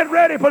better get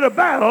ready for the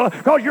battle,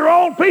 because your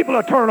own people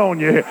will turn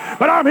on you.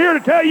 But I'm here to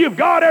tell you, if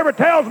God ever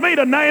tells me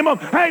to name them,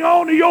 hang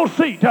on to your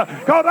seat,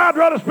 because I'd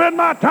rather spend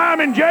my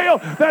time in jail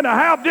than to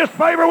have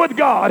disfavor with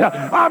God.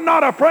 I'm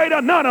not afraid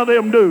of none of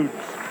them dudes.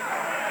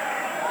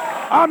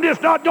 I'm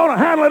just not going to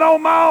handle it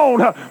on my own.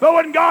 But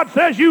when God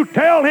says you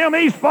tell him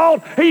he's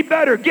false, he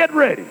better get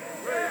ready.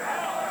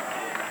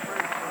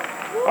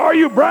 Are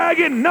you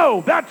bragging? No,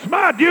 that's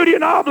my duty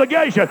and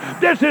obligation.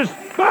 This is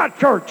my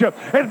church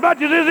as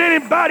much as it's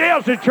anybody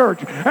else's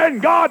church.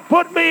 And God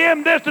put me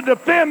in this to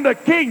defend the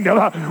kingdom.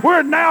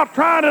 We're now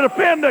trying to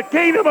defend the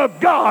kingdom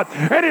of God.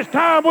 And it's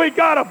time we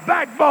got a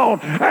backbone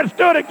and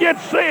stood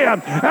against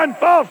sin and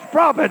false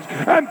prophets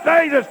and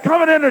things that's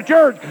coming into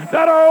church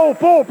that our old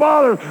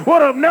forefathers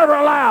would have never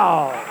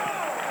allowed.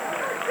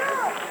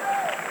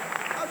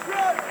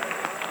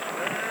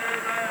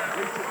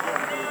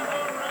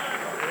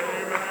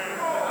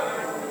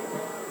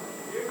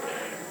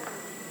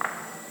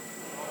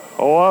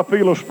 Oh, I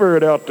feel a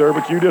spirit out there,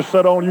 but you just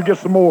sit on, you get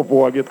some more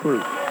before I get through.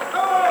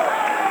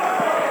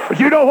 But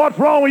you know what's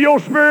wrong with your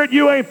spirit?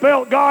 You ain't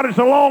felt God in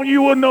so long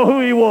you wouldn't know who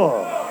he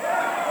was.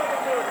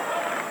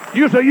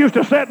 You so used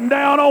to sitting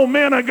down on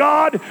men of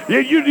God,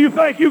 you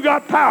think you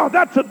got power.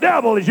 That's the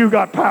devil that you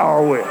got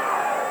power with.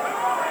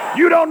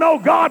 You don't know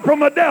God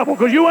from the devil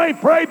because you ain't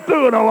prayed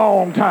through in a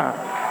long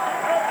time.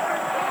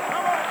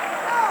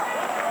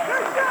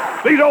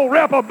 These old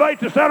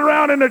reprobates that sat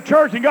around in the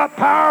church and got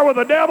power with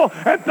the devil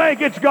and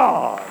think it's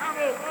God.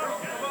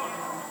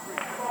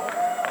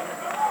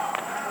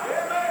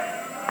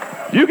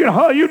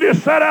 You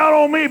just sit out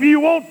on me if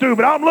you want to,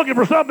 but I'm looking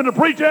for something to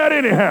preach at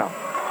anyhow.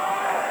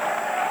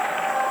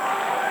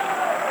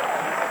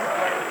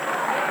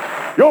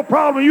 Your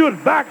problem, you as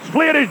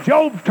backslid as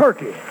Job's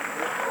turkey.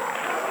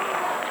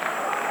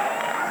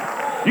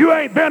 You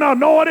ain't been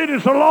anointed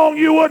in so long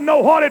you wouldn't know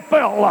what it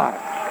felt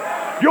like.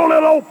 Your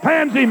little old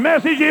pansy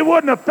message, it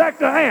wouldn't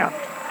affect a ant.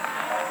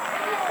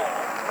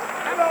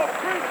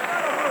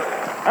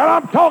 And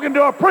I'm talking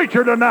to a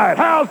preacher tonight.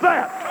 How's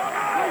that?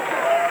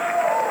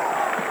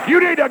 You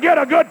need to get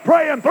a good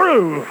praying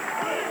through.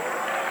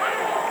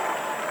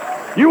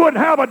 You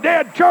wouldn't have a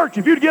dead church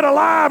if you'd get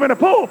alive in a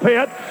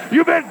pulpit.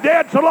 You've been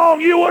dead so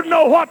long you wouldn't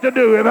know what to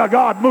do if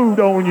God moved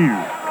on you.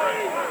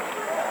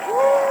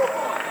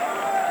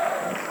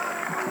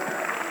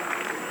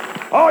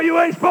 Oh, you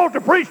ain't supposed to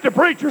preach to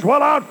preachers.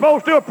 Well, I'm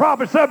supposed to, a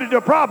prophet subject to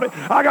a prophet.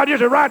 I got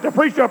just a right to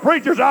preach to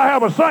preachers. I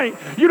have a saint.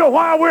 You know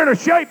why we're in the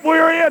shape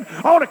we're in?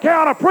 On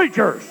account of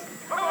preachers.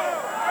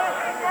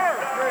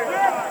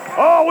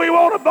 Oh, we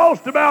want to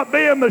boast about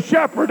being the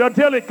shepherd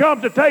until it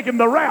comes to taking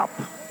the rap.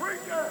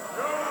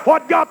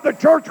 What got the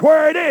church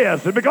where it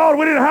is? Because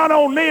we didn't have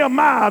no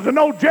Nehemiahs and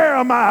no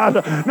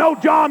Jeremiahs, no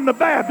John the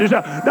Baptist.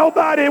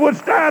 Nobody would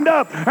stand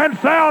up and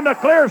sound a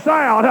clear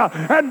sound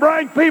and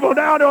bring people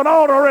down to an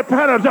altar of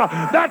repentance.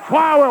 That's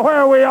why we're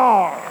where we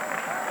are.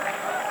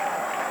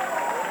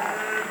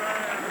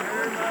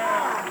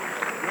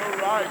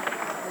 You're right.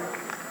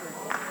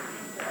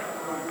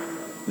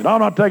 And I'm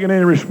not taking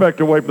any respect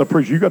away from the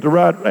preacher. You got the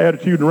right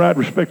attitude and right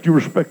respect. You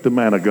respect the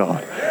man of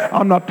God.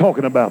 I'm not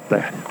talking about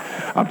that.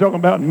 I'm talking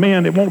about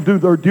men that won't do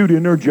their duty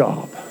and their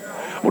job.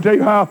 I'll tell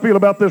you how I feel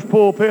about this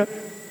pulpit.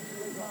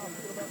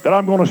 That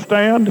I'm going to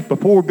stand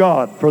before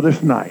God for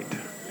this night.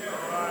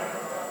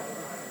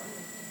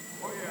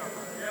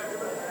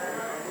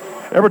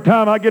 Every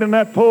time I get in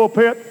that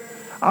pulpit,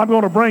 I'm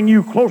going to bring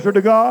you closer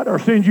to God or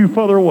send you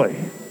further away.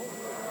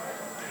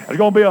 There's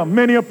going to be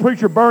many a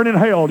preacher burned in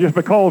hell just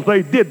because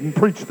they didn't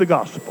preach the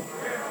gospel.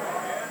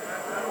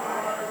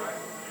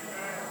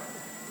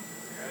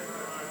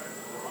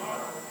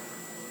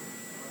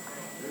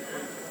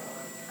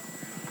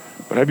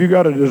 But have you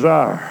got a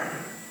desire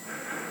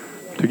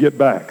to get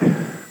back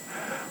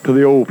to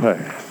the old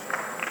past?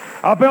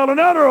 I felt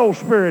another old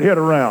spirit hit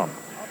around.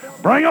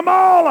 Bring them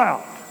all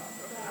out.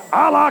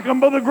 I like them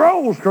by the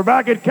groves, for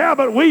back at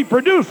Cabot, we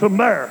produce them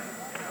there.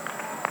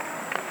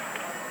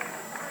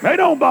 They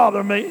don't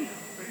bother me.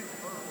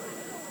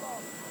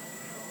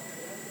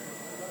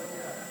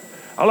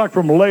 I like for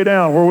them to lay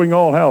down where we can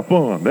all have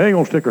fun. They ain't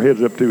going to stick their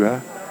heads up too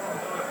high.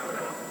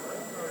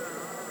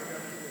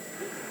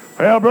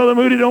 Well, Brother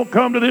Moody, don't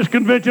come to this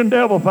convention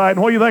devil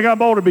fighting. What do you think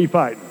I'm ought to be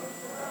fighting?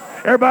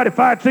 Everybody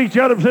fights each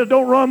other and says,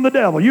 don't run the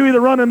devil. You either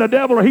running the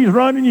devil or he's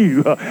running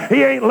you.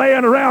 He ain't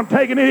laying around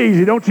taking it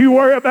easy. Don't you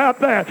worry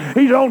about that.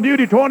 He's on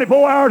duty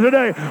 24 hours a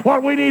day.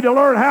 What we need to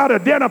learn how to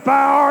identify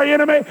our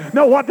enemy,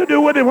 know what to do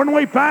with him when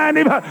we find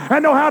him,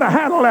 and know how to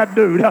handle that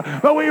dude.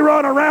 But we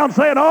run around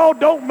saying, oh,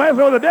 don't mess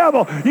with the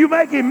devil. You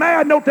make him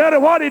mad, don't tell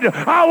him what he do.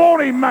 I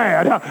want him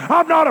mad.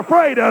 I'm not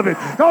afraid of it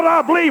because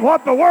I believe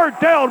what the word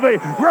tells me.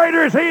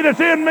 Greater is he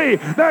that's in me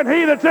than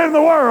he that's in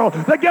the world.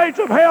 The gates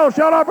of hell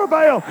shall not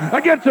prevail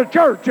against the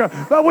church,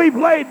 but we've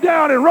laid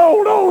down and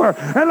rolled over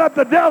and let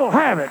the devil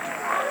have it.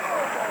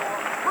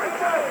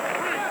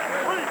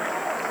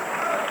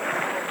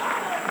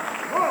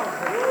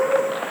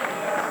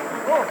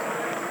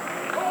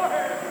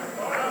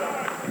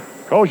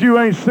 Because you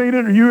ain't seen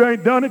it or you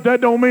ain't done it, that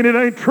don't mean it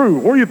ain't true.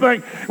 Where do you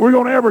think we're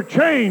going to ever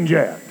change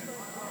at?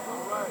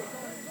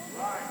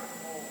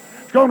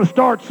 It's going to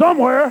start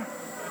somewhere.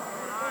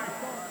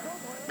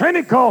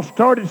 Pentecost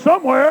started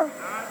somewhere.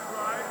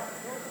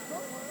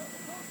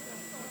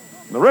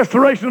 The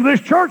restoration of this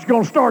church is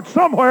going to start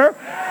somewhere.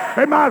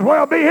 It might as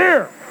well be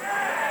here.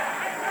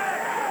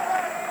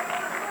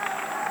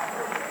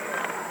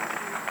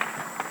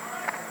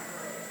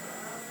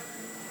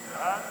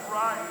 That's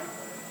right.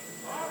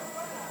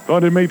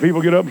 Funny to me,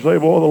 people get up and say,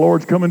 boy, the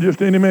Lord's coming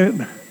just any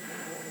minute.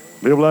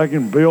 Live like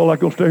him, feel like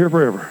he'll stay here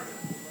forever.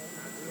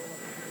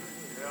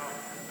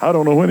 I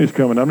don't know when he's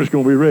coming. I'm just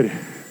going to be ready.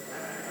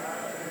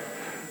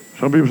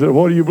 Some people say,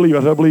 what do you believe? I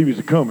said, I believe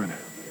he's coming.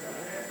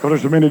 Because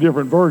there's so many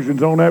different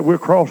versions on that. We'll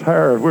cross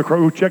hairs.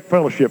 We'll check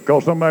fellowship.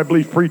 Because somebody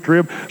believes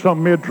pre-trib,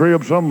 some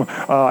mid-trib, some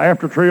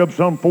after-trib,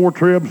 some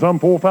 4-trib, some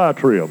 4-5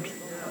 tribs.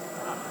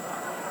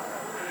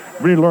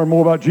 We need to learn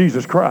more about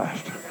Jesus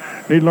Christ.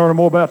 We need to learn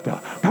more about the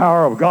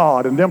power of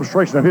God and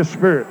demonstration of his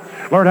Spirit.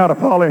 Learn how to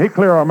follow him. He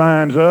clear our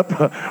minds up.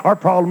 Our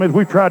problem is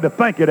we tried to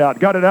think it out.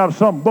 Got it out of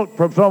some book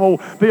from some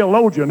old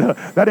theologian.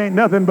 That ain't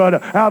nothing but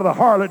out of the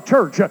harlot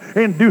church.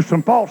 Induced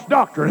some false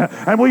doctrine.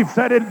 And we've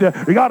said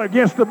it, we got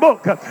against the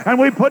book. And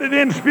we put it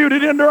in, spewed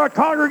it into our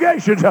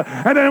congregations.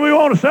 And then we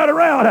want to sit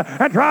around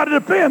and try to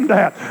defend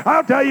that.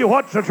 I'll tell you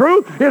what's the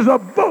truth is a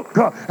book.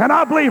 And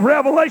I believe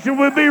Revelation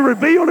will be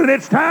revealed in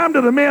its time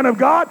to the men of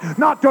God,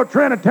 not to a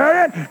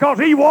Trinitarian, because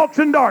he walks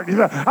in darkness.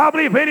 I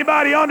believe if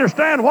anybody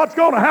understands what's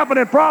going to happen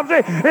in prophecy,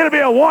 it'll be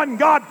a one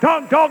God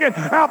tongue-talking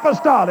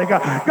apostolic.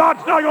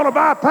 God's not going to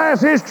bypass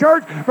his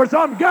church for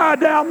some guy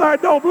down there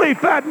that don't believe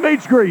fat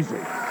meat's greasy.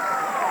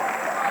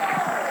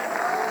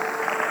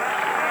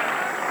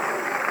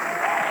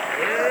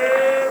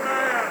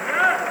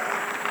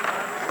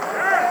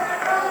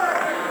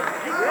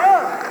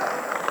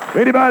 If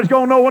anybody's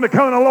going to know when the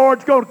coming of the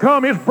Lord's going to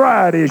come, his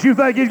bride is. You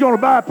think he's going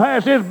to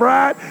bypass his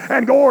bride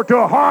and go over to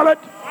a harlot?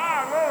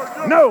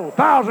 No,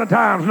 1,000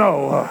 times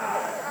no.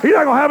 He's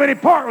not going to have any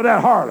part with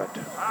that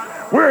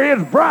harlot. We're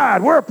his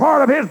bride. We're a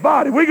part of his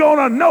body. We're going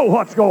to know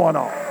what's going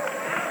on.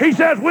 He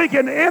says we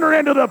can enter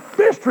into the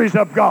mysteries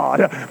of God.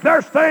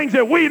 There's things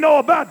that we know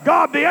about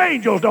God the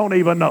angels don't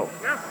even know.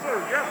 Yes,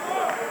 sir. Yes,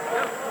 sir.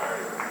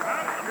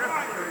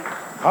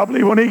 Yes, sir. I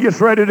believe when he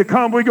gets ready to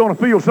come, we're going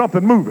to feel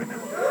something moving.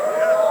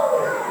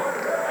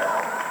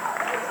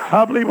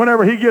 I believe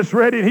whenever he gets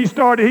ready and he's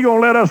going to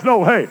let us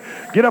know, hey,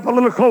 get up a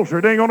little closer.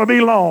 It ain't going to be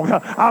long.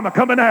 I'm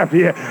coming after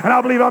you. And I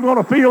believe I'm going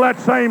to feel that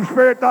same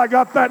spirit that I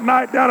got that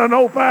night down at an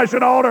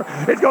old-fashioned altar.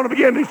 It's going to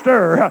begin to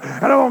stir.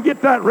 And I'm going to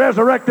get that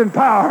resurrecting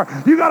power.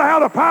 You got to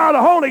have the power of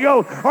the Holy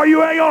Ghost or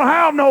you ain't going to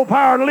have no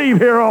power to leave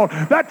here on.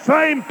 That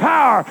same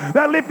power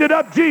that lifted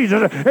up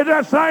Jesus is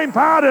that same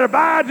power that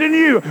abides in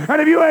you.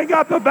 And if you ain't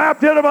got the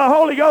baptism of the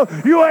Holy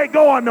Ghost, you ain't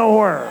going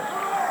nowhere.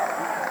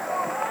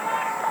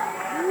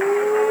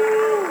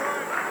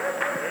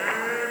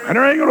 And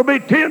there ain't going to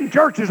be 10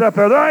 churches up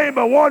there. There ain't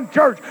but one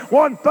church,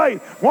 one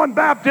faith, one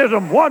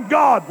baptism, one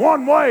God,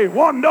 one way,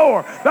 one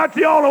door. That's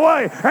the only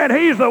way, and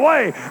he's the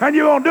way. And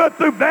you're going to do it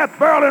through death,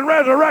 burial, and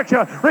resurrection,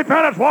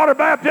 repentance, water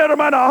baptism,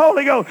 and the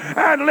Holy Ghost,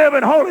 and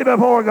living holy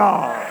before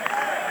God.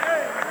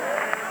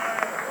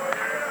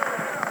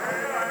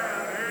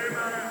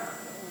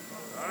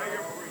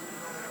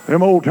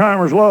 Them old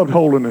timers loved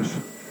holiness.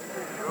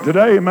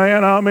 Today,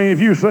 man, I mean, if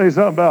you say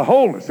something about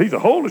holiness, he's a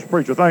holiness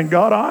preacher. Thank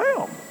God I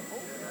am.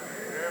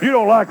 If you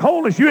don't like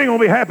holiness, you ain't going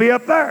to be happy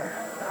up there.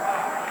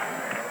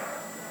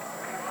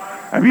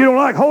 If you don't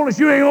like holiness,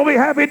 you ain't going to be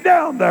happy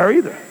down there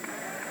either.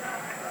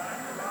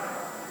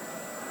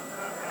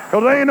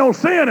 Because there ain't no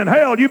sin in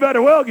hell. You better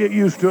well get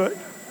used to it.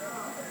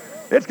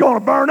 It's going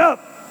to burn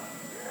up.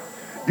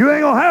 You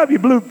ain't going to have your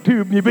blue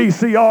tube and your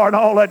VCR and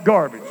all that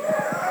garbage.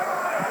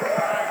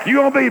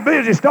 You're going to be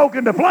busy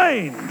stoking the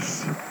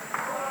flames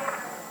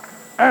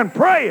and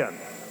praying.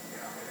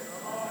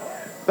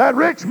 That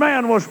rich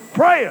man was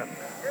praying.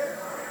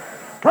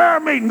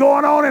 Prayer meeting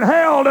going on in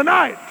hell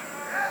tonight.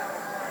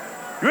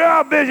 You're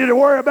not busy to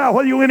worry about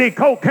whether you need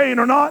cocaine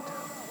or not.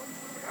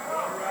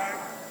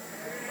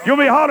 You'll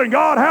be hollering,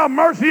 God, have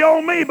mercy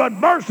on me, but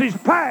mercy's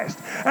past.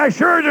 As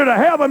sure as there's a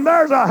heaven,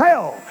 there's a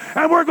hell.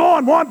 And we're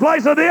going one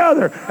place or the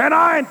other. And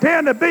I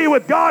intend to be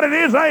with God and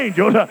his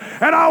angels.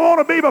 And I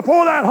want to be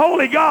before that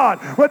holy God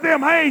with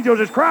them angels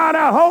that's crying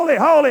out, holy,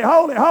 holy,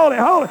 holy, holy,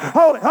 holy,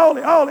 holy,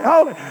 holy, holy,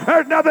 holy.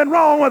 There's nothing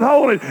wrong with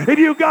holy. If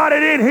you got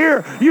it in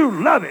here, you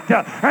love it.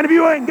 And if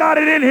you ain't got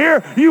it in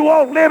here, you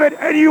won't live it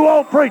and you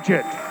won't preach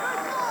it.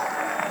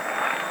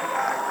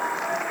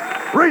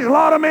 The reason a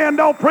lot of men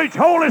don't preach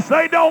holiness,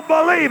 they don't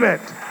believe it.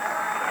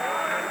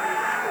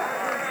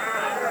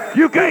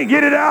 You can't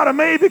get it out of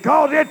me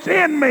because it's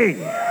in me.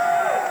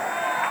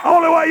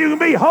 Only way you can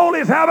be holy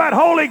is have that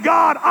holy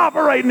God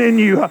operating in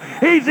you.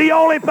 He's the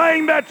only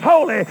thing that's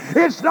holy.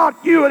 It's not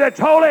you that's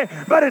holy,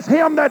 but it's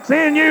him that's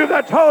in you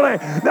that's holy,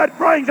 that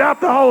brings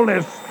out the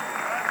holiness.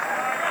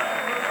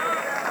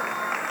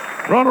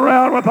 Run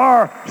around with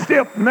our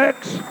stiff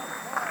necks,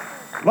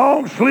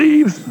 long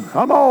sleeves.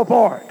 I'm all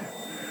for it.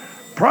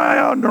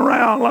 Prouding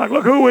around like,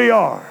 look who we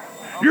are.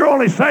 You're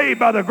only saved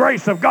by the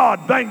grace of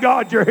God. Thank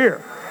God you're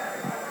here.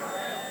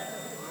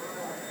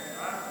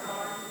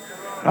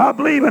 I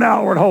believe in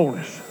outward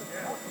holiness.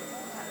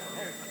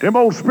 Them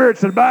old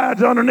spirits that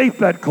abides underneath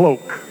that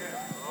cloak.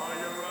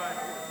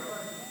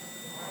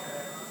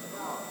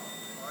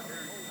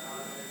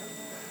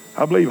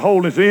 I believe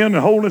holiness in and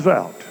holiness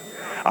out.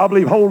 I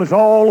believe holiness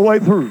all the way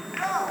through.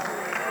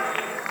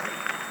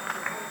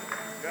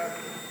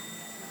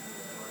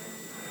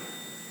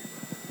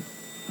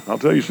 I'll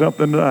tell you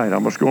something tonight.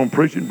 I'm just going to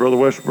preach it. Brother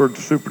Westberg,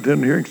 the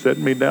superintendent here, is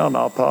setting me down.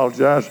 I'll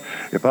apologize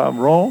if I'm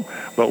wrong,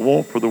 but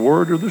won't for the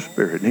word or the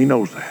spirit, and he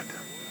knows that.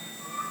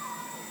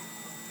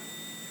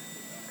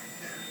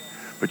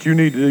 But you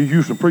need to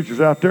use some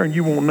preachers out there and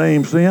you won't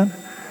name sin.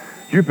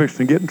 You're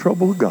fixing to get in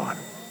trouble with God.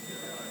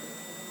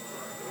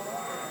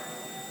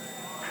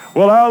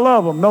 Well, I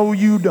love them. No,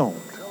 you don't.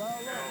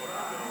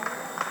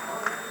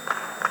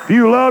 If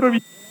you love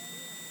them,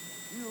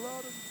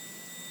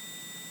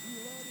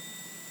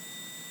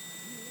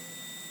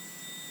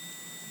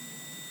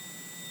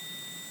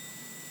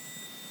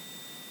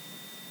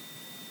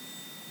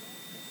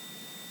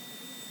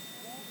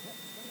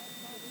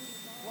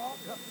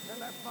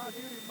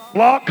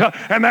 flock,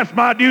 and that's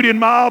my duty and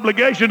my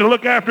obligation to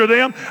look after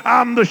them.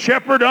 I'm the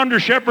shepherd, under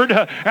shepherd,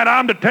 and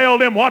I'm to tell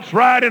them what's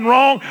right and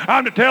wrong.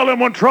 I'm to tell them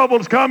when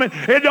trouble's coming.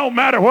 It don't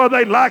matter whether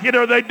they like it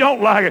or they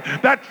don't like it.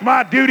 That's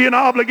my duty and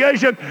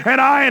obligation,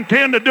 and I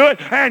intend to do it,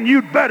 and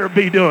you'd better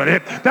be doing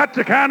it. That's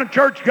the kind of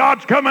church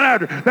God's coming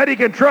after, that he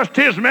can trust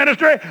his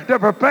ministry to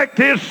perfect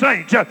his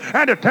saints,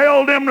 and to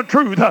tell them the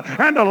truth,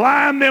 and to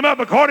line them up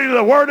according to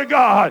the word of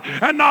God,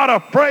 and not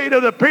afraid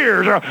of the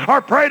peers, or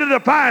afraid of the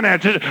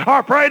finances, or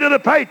afraid of the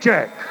paycheck.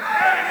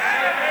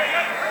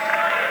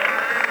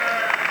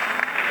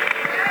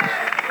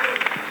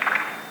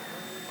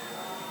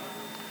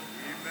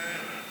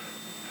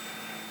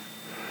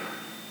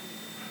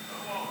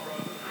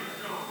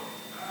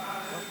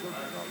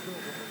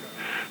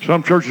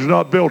 Some churches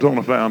not built on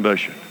a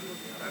foundation.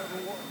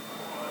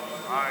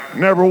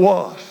 Never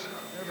was.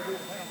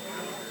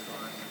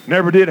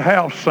 Never did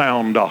have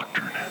sound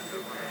doctrine.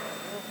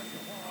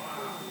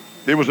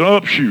 It was an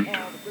upshoot.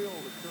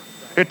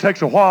 It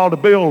takes a while to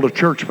build a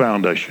church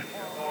foundation.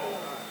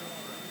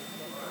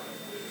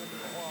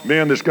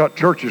 Men that's got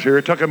churches here,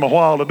 it took them a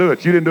while to do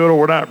it. You didn't do it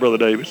overnight, Brother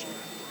Davis.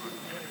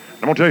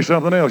 I'm going to tell you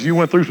something else. You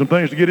went through some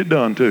things to get it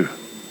done, too.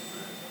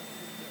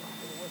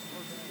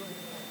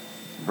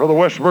 Brother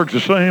Westberg's the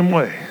same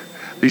way.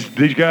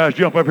 These guys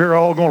jump up here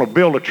all going to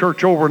build a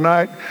church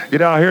overnight,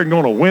 get out here and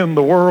going to win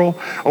the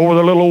world over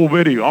the little old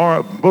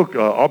video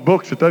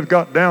books that they've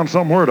got down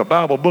somewhere at a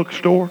Bible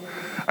bookstore.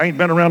 I ain't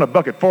been around a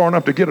bucket far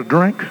enough to get a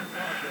drink.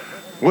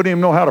 Wouldn't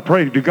even know how to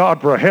pray to God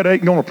for a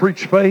headache and going to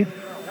preach faith.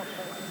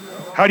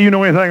 How do you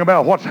know anything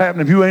about what's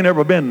happening if you ain't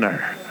ever been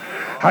there?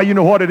 How do you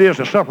know what it is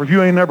to suffer if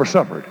you ain't never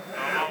suffered?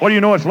 What do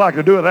you know it's like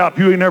to do without if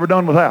you ain't never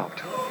done without?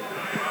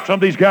 Some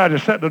of these guys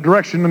that set the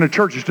direction in the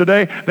churches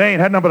today, they ain't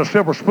had nothing but a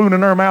silver spoon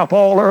in their mouth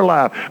all their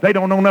life. They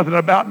don't know nothing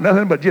about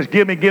nothing but just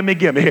gimme, gimme,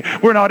 gimme.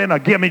 We're not in a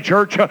gimme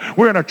church.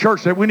 We're in a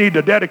church that we need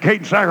to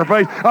dedicate and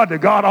sacrifice unto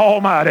God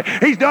Almighty.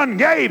 He's done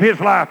gave his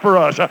life for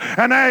us.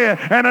 And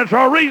it's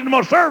our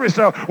reasonable service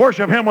to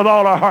worship him with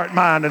all our heart,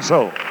 mind, and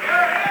soul.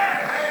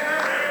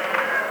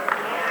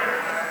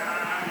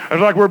 It's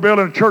like we're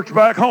building a church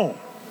back home.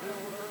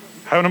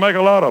 Having to make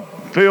a lot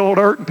of field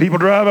dirt and people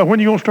drive out. When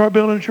are you going to start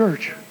building a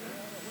church?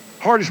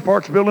 Hardest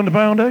part's building the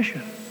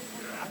foundation.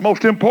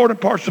 Most important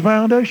part's the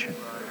foundation.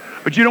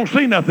 But you don't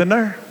see nothing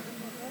there.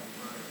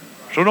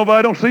 So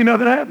nobody don't see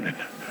nothing happening.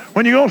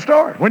 When you going to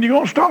start? When you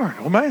going to start?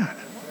 Oh, man.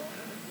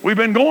 We've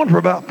been going for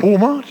about 4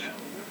 months.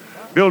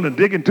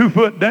 Digging 2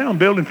 foot down,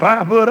 building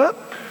 5 foot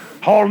up,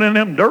 hauling in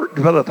them dirt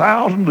for the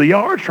thousands of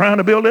yards, trying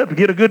to build up to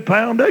get a good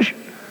foundation.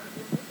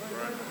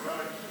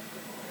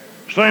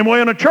 Same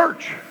way in a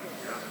church.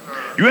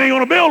 You ain't going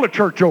to build a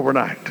church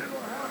overnight.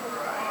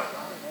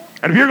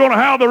 And if you're going to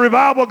have the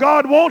revival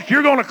God wants,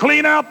 you're going to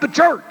clean out the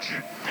church.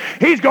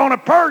 He's going to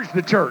purge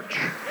the church.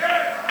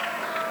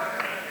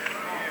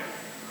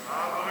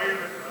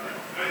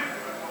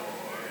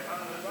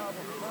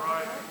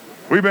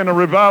 We've been in a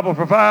revival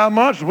for 5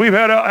 months. We've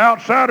had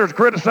outsiders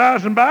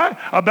criticizing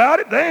about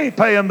it. They ain't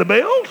paying the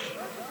bills.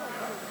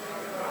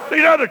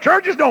 These other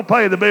churches don't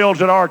pay the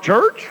bills at our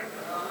church.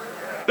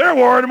 They're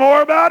worried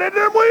more about it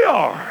than we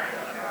are.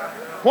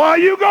 Why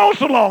you go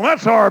so long?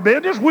 That's our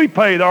business. We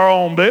pay our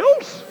own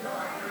bills.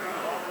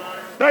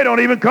 They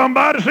don't even come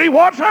by to see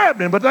what's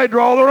happening, but they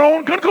draw their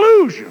own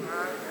conclusion.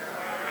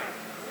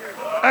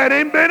 They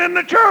ain't been in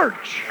the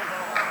church.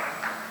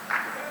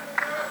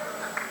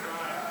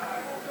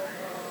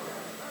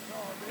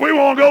 We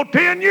won't go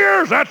 10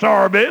 years. That's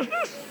our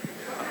business.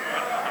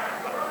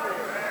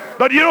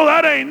 But you know,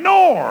 that ain't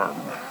norm.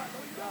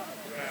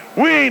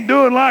 We ain't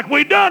doing like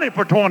we done it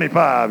for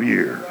 25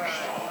 years.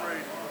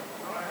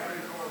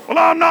 Well,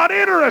 I'm not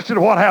interested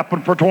in what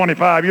happened for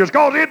 25 years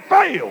because it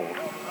failed.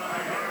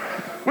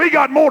 We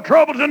got more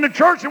troubles in the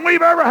church than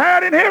we've ever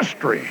had in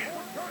history.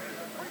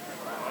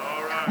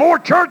 More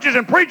churches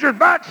and preachers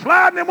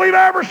backsliding than we've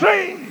ever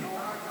seen.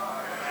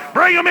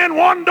 Bring them in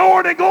one door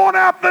and they're going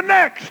out the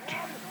next.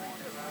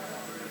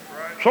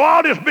 So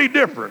I'll just be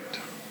different.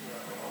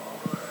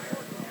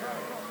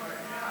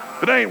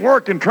 If it ain't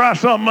working, try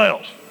something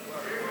else.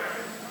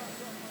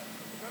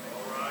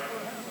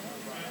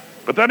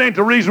 But that ain't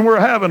the reason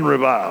we're having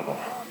revival.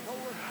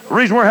 The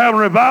reason we're having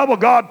revival,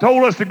 God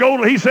told us to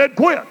go, he said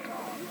quit.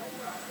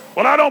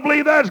 Well, I don't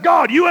believe that's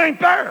God. You ain't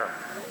there.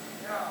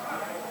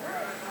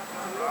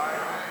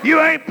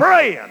 You ain't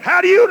praying. How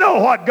do you know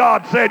what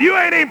God said? You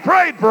ain't even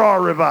prayed for our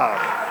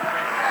revival.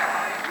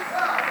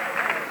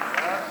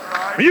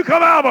 When you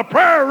come out of a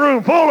prayer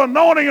room full of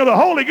anointing of the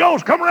Holy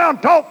Ghost, come around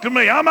and talk to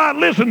me. I might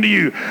listen to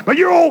you. But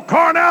your old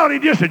carnality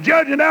just a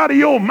judging out of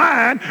your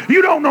mind.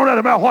 You don't know nothing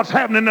about what's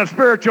happening in the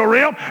spiritual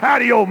realm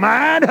out of your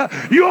mind.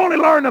 You only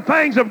learn the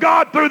things of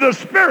God through the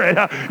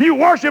Spirit. You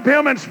worship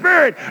him in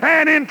spirit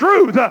and in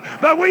truth.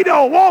 But we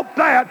don't want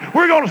that.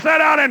 We're going to sit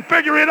out and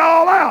figure it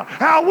all out.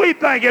 How we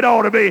think it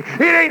ought to be.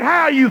 It ain't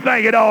how you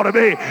think it ought to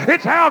be.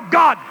 It's how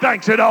God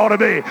thinks it ought to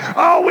be.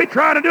 All we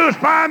try to do is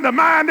find the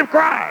mind of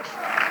Christ.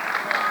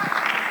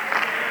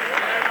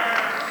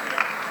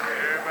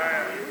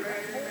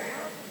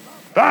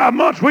 5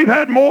 months, we've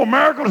had more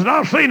miracles than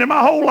I've seen in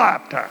my whole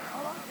lifetime.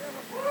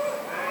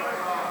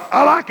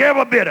 I like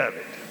every bit of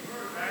it.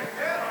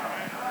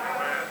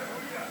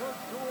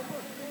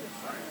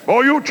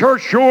 Boy, your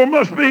church sure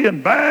must be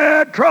in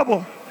bad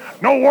trouble.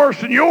 No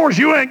worse than yours.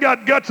 You ain't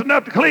got guts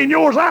enough to clean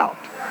yours out.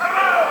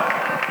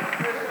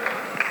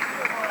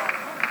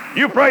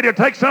 You afraid to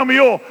take some of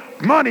your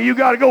money you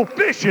got to go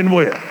fishing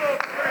with.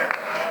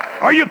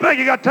 Or you think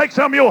you got to take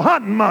some of your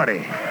hunting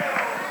money.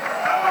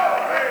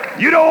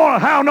 You don't want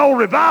to have no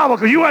revival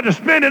because you have to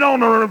spend it on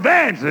the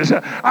evangelists.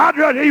 I'd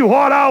rather tell you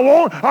what I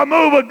want, a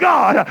move of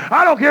God.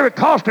 I don't care if it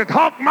costs to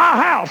caulk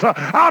my house.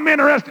 I'm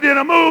interested in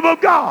a move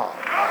of God.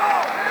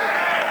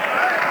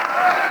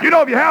 You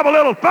know, if you have a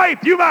little faith,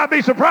 you might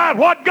be surprised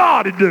what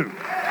God would do.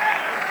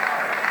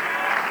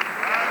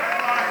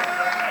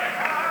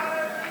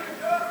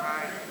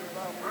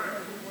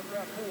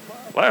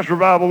 Last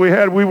revival we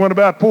had, we went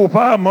about 4 or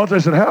 5 months. They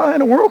said, how in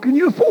the world can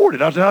you afford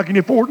it? I said, how can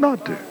you afford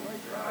not to?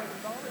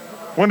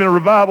 Went in a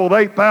revival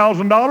with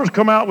 $8,000,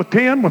 come out with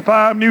 10, with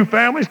 5 new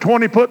families,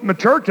 20 put in the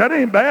church. That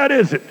ain't bad,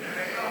 is it?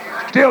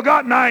 Still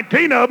got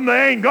 19 of them.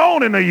 They ain't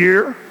gone in a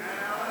year.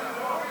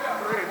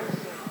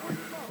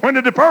 When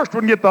did the first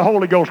one get the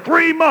Holy Ghost?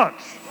 3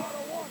 months.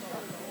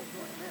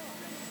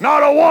 Not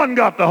a one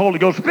got the Holy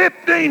Ghost.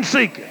 15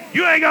 seeking.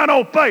 You ain't got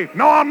no faith.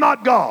 No, I'm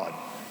not God.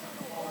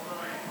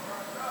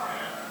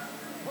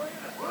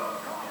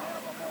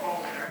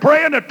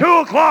 Praying at 2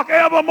 o'clock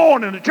every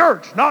morning in the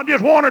church, not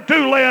just 1 or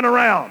 2 laying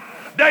around,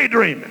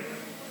 daydreaming.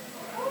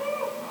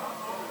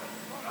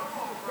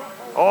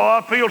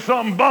 Oh, I feel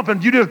something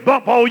bumping. You just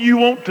bump all you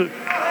want to.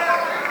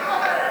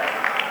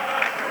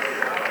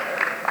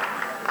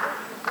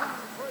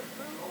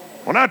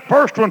 When that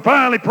first one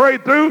finally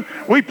prayed through,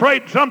 we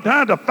prayed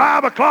sometimes at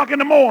 5 o'clock in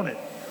the morning.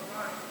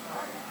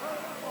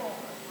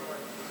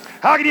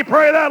 How can you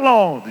pray that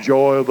long? The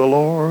joy of the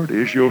Lord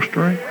is your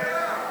strength.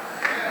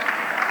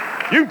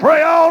 You can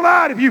pray all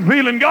night if you're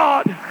feeling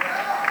God.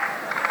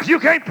 But you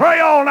can't pray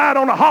all night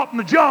on a hop and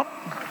the jump,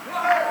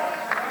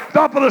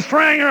 thump of the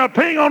string or a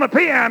ping on the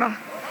piano.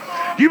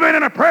 You've been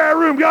in a prayer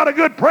room, got a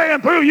good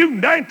praying through, you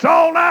can dance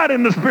all night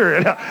in the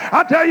Spirit.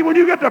 I tell you, when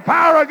you get the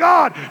power of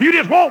God, you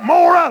just want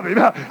more of Him.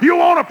 You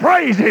want to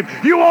praise Him.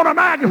 You want to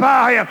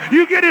magnify Him.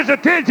 You get His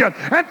attention,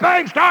 and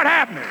things start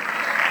happening.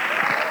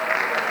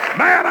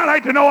 Man, I'd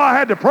hate to know I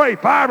had to pray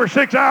 5 or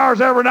 6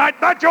 hours every night.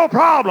 That's your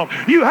problem.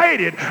 You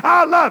hate it.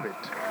 I love it.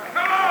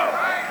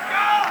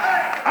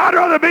 I'd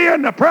rather be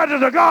in the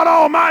presence of God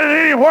Almighty than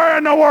anywhere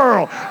in the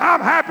world.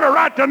 I'm happier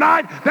right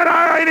tonight than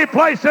I am any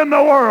place in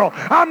the world.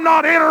 I'm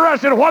not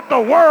interested in what the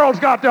world's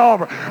got to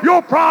offer.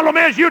 Your problem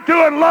is you're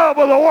too in love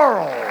with the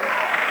world.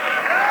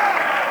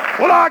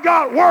 Well, I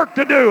got work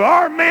to do.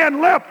 Our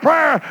men left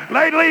prayer.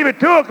 They'd leave at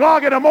 2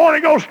 o'clock in the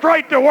morning, go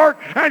straight to work,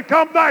 and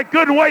come back.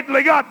 Couldn't wait till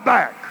they got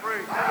back.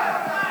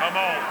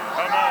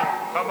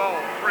 Come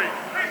on, preach.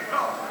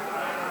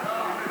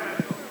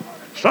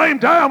 Same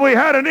time we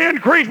had an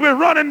increase, we were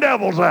running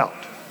devils out.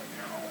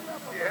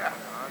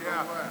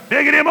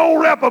 Digging them old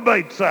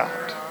reprobates out.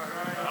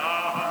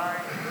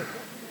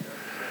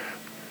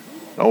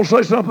 Don't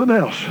say something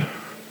else.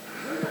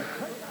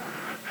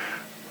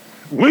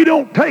 We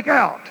don't take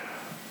out.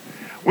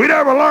 We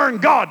never learn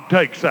God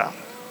takes out.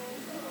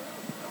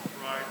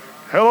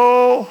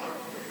 Hello?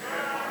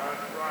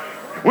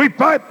 We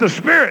fight the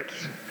spirits.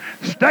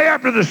 Stay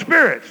after the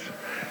spirits.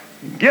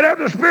 Get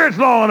after the spirits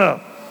long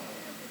enough.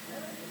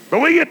 But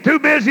we get too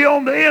busy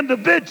on the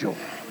individual.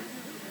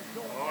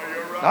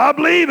 I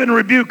believe in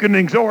rebuke and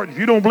exhort. If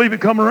you don't believe it,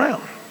 come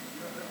around.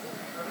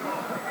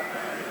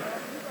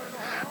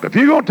 But if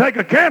you're going to take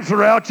a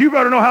cancer out, you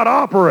better know how to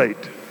operate.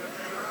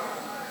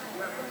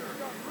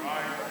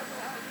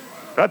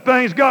 That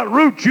thing's got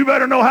roots. You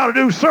better know how to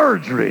do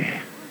surgery.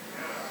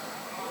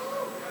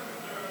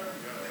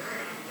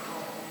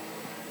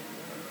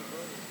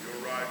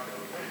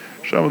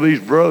 Some of these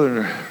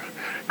brothers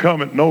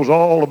knows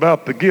all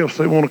about the gifts.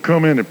 They want to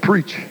come in and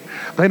preach.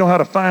 They know how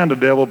to find the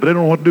devil, but they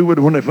don't know what to do with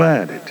it when they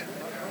find it.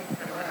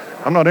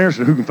 I'm not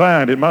interested in who can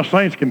find it. My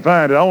saints can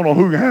find it. I don't know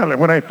who can handle it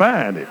when they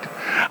find it.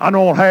 I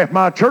don't want half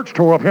my church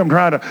tore up him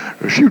trying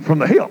to shoot from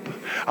the hip.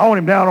 I want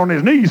him down on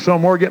his knees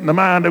somewhere getting the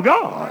mind of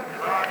God.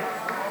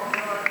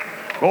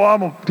 Boy, I'm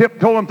going to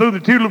tiptoe him through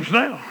the tulips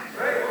now.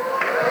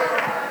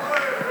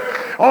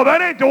 Oh, that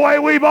ain't the way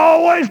we've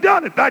always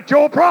done it. That's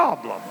your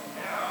problem.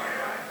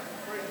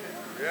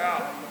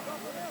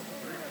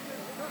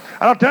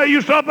 I'll tell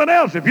you something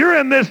else. If you're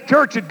in this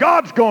church that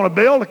God's going to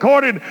build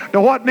according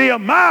to what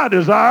Nehemiah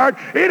desired,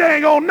 it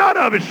ain't going to none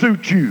of it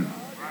suit you.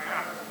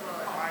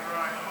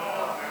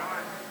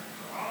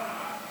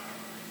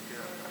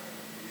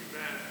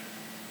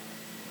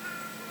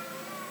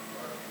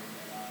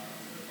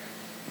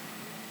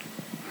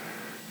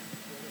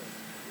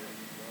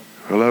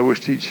 Well, I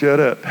wish he'd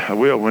shut up. I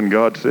will when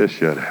God says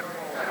shut up.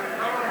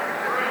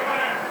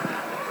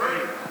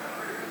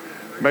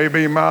 May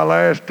be my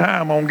last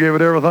time. I'm going to give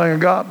it everything I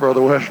got,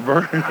 Brother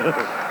Westburn.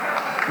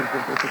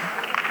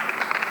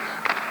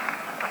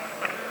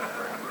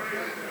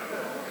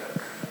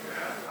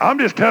 I'm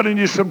just telling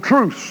you some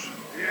truths.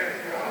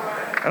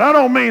 And I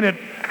don't mean it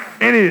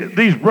any of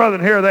these brethren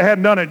here, they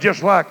hadn't done it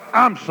just like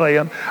I'm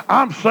saying.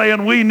 I'm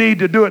saying we need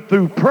to do it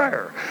through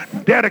prayer,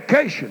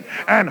 dedication,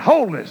 and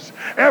wholeness.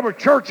 Every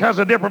church has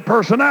a different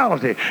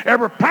personality.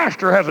 Every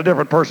pastor has a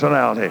different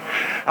personality.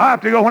 I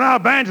have to go, when I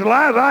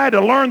evangelized, I had to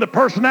learn the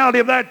personality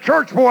of that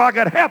church before I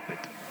could help it.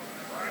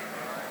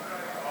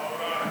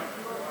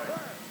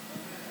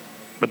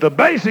 But the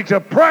basics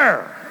of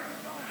prayer,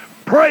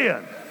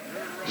 praying,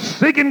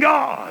 seeking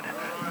God,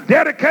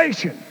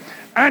 dedication,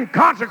 and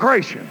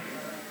consecration.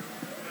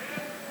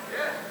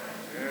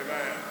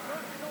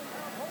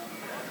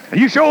 And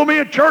you show me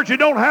a church that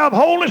don't have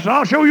holiness, and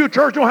I'll show you a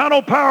church that don't have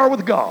no power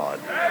with God.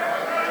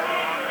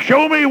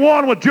 Show me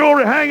one with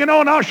jewelry hanging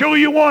on, I'll show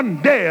you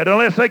one dead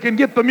unless they can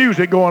get the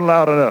music going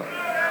loud enough.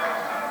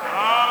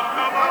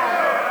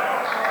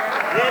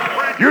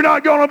 You're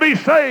not going to be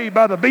saved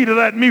by the beat of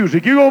that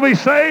music. You're going to be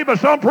saved by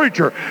some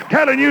preacher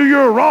telling you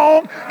you're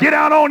wrong. Get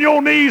down on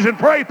your knees and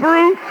pray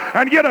through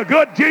and get a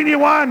good,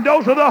 genuine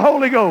dose of the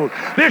Holy Ghost.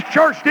 This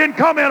church didn't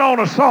come in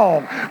on a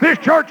song. This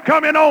church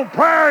come in on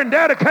prayer and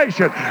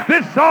dedication.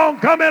 This song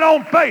come in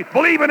on faith,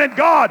 believing that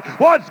God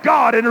was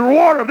God and the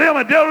reward of them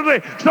that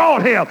diligently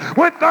sought Him.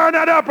 Went there in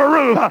that upper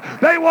room.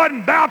 They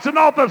wasn't bouncing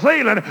off the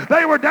ceiling.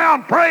 They were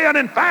down praying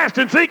and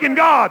fasting, seeking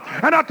God.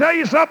 And I'll tell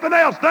you something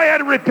else. They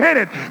had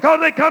repented because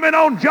they come in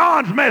on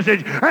John's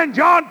message, and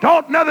John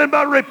taught nothing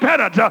but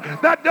repentance.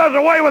 That does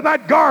away with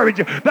that garbage.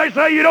 They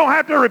say you don't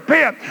have to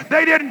repent.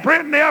 They didn't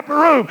print in the upper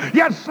room.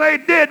 Yes, they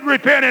did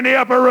repent in the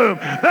upper room.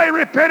 They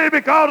repented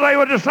because they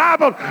were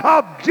disciples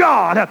of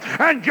John.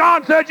 And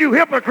John said, you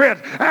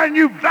hypocrites and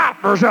you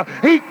vipers.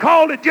 He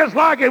called it just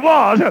like it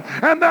was.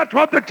 And that's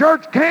what the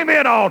church came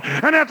in on.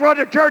 And that's what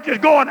the church is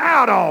going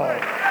out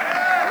on.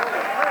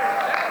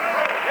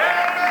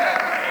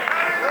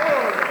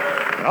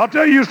 I'll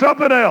tell you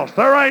something else.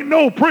 There ain't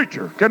no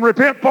preacher can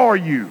repent for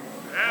you.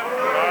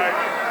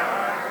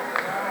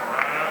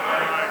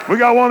 We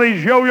got one of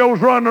these yo-yos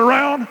running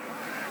around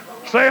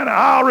saying,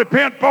 I'll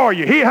repent for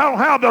you. He don't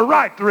have the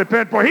right to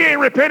repent for you. He ain't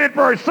repented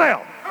for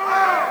himself.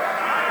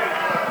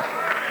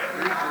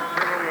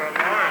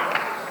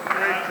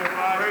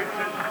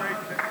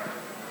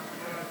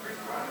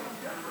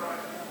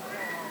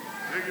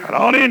 I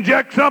ought to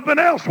inject something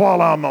else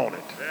while I'm on it.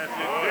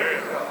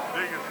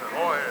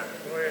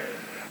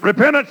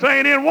 Repentance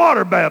ain't in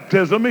water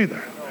baptism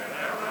either.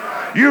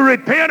 You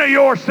repent of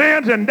your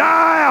sins and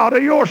die out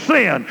of your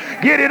sin.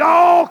 Get it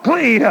all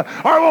clean, or it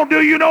won't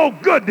do you no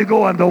good to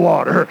go in the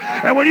water.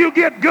 And when you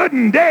get good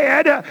and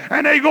dead,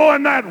 and they go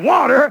in that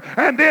water,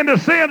 and then the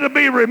sins will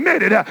be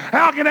remitted.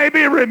 How can they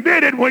be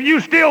remitted when you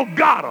still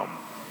got them?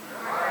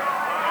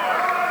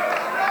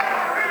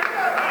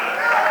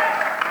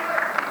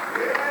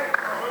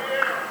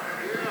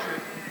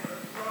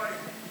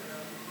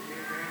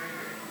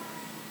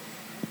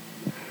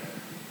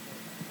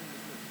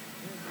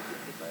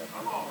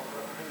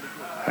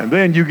 And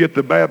then you get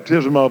the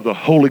baptism of the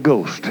Holy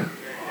Ghost.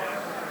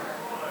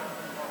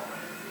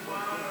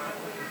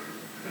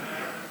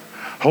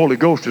 Holy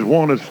Ghost is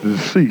one that's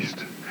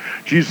deceased.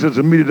 Jesus says,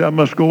 immediately I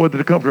must go whether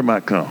the Comforter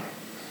might come.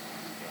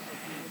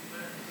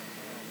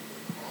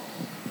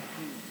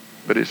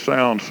 But it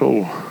sounds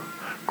so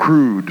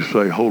crude to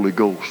say Holy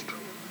Ghost.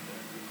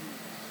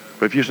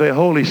 But if you say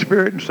Holy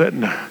Spirit and sit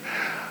in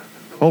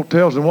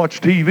hotels and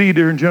watch TV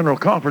during general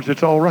conference,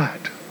 it's all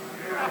right.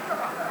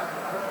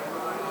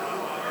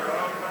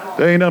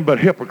 They ain't nothing but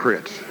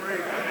hypocrites.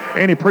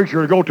 Any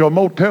preacher to go to a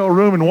motel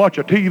room and watch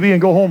a TV and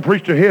go home and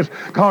preach to his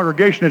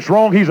congregation it's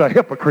wrong, he's a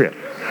hypocrite.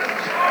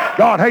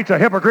 God hates a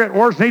hypocrite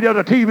worse than he does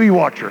a TV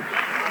watcher.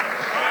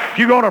 If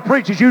you're going to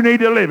preach it, you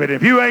need to live it.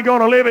 If you ain't going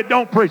to live it,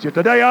 don't preach it.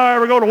 The day I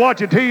ever go to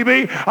watch a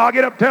TV, I'll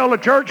get up and tell the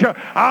church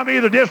I'm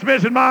either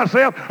dismissing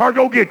myself or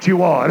go get you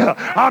one.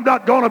 I'm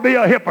not going to be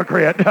a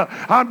hypocrite.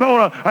 If I'm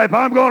going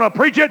to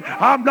preach it,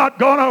 I'm not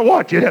going to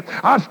watch it.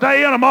 I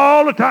stay in them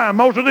all the time.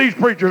 Most of these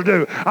preachers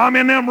do. I'm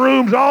in them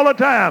rooms all the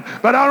time,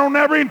 but I don't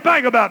ever even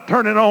think about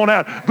turning on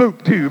that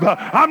boot tube.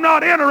 I'm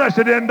not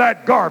interested in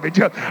that garbage.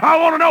 I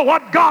want to know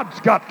what God's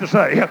got to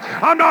say.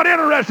 I'm not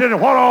interested in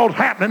what all's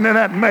happening in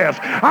that mess.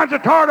 I'm so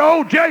tired of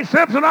O.J.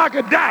 Simpson I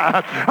could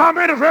die. I'm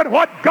interested in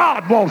what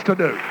God wants to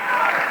do.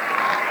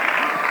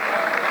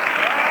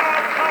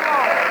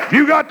 If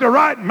you got the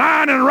right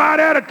mind and right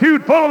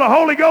attitude full of the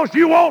Holy Ghost,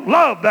 you won't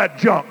love that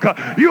junk.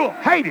 You'll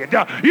hate it.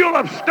 You'll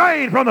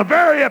abstain from the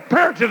very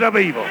appearances of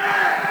evil.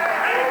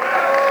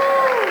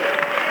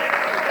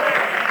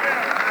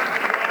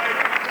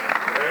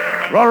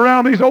 Run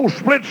around these old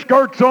split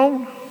skirts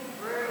on.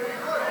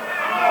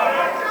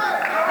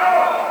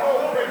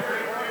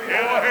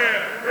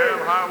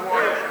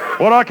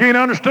 What I can't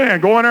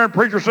understand, go in there and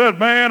preacher says,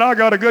 man, I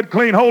got a good,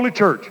 clean, holy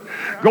church.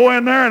 Go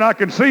in there and I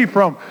can see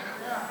from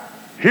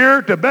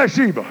here to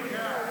Bathsheba.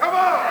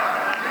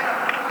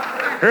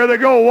 Here they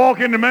go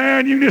walking,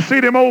 man, you can just see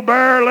them old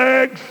bare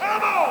legs.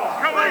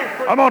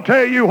 I'm going to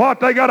tell you what,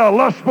 they got a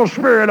lustful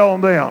spirit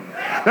on them.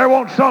 There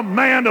won't some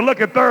man to look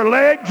at their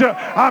legs.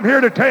 I'm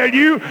here to tell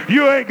you,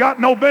 you ain't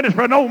got no business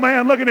for no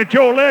man looking at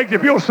your legs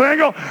if you're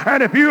single.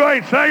 And if you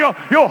ain't single,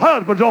 your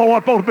husband's the only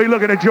one supposed to be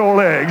looking at your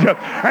legs.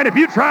 And if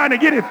you're trying to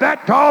get it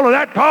that tall or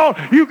that tall,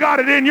 you got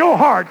it in your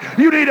heart.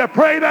 You need to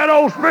pray that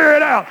old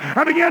spirit out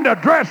and begin to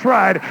dress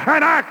right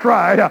and act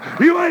right.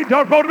 You ain't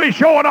supposed to be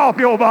showing off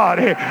your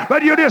body,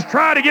 but you just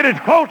try to get as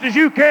close as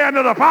you can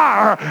to the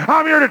fire.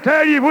 I'm here to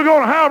tell you, if we're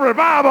going to have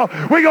revival,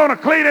 we're going to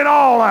clean it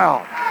all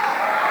out.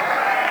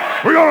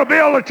 We're going to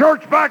build the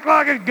church back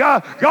like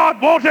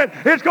God wants it.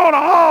 It's going to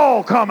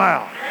all come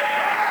out.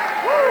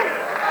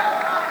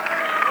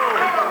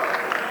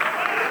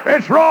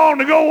 It's wrong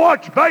to go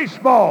watch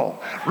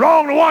baseball.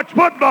 Wrong to watch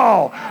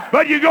football.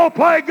 But you go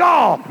play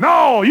golf.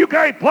 No, you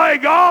can't play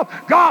golf.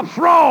 Golf's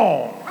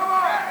wrong.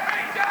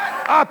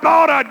 I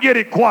thought I'd get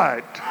it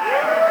quiet.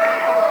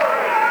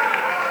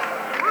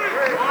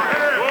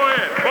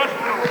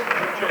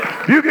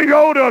 If you can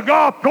go to a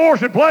golf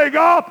course and play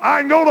golf, I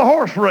can go to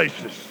horse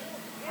races.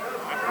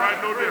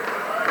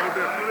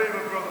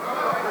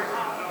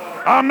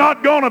 I'm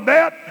not going to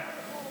bet.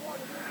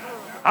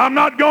 I'm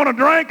not going to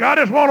drink. I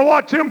just want to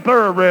watch them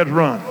thoroughbreds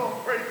run.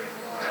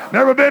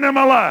 Never been in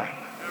my life.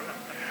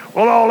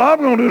 Well, all I'm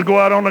going to do is go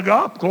out on the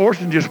golf course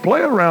and just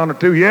play a round or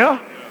two, yeah?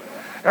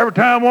 Every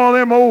time one of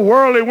them old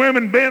worldly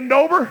women bend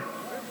over,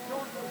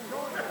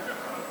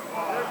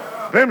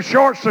 them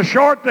shorts so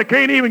short they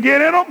can't even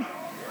get in them,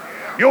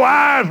 your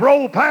eyes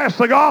roll past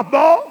the golf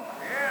ball.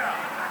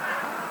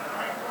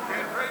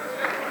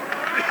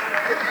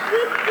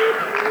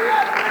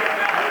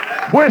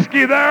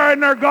 Whiskey there in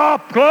their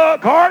golf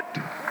club cart.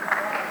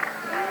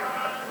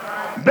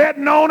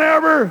 betting on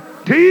every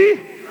tee.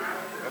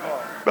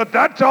 But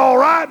that's all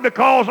right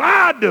because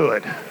I do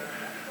it.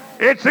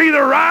 It's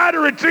either right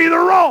or it's either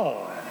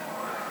wrong.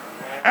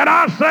 And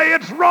I say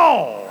it's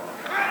wrong.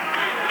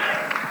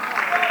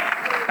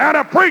 And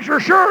a preacher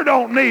sure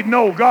don't need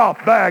no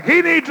golf bag.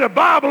 He needs a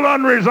Bible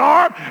under his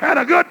arm and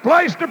a good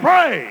place to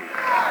pray.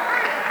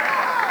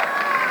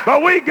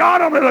 But we got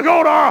them to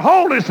go to our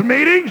holiness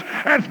meetings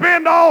and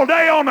spend all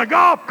day on the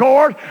golf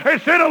course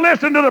instead of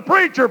listening to the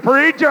preacher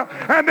preach,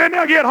 and then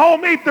they'll get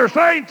home, eat their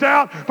saints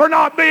out for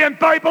not being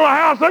faithful to the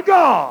house of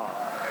God.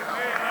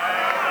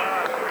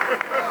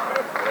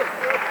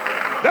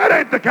 That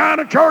ain't the kind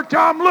of church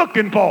I'm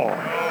looking for.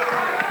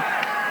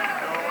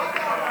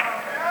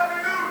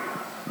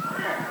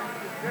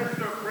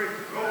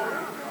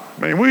 I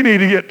mean, we need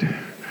to get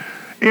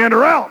in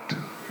or out.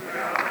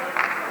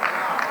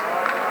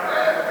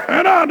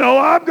 And I know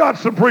I've got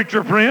some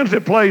preacher friends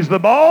that plays the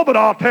ball, but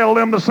I'll tell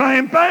them the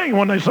same thing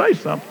when they say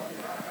something.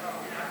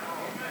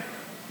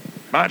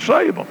 Might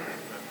save them.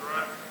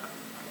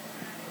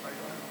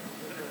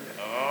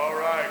 All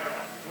right.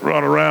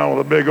 Run around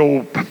with a big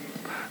old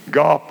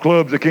golf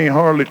clubs they can't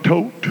hardly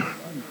tote.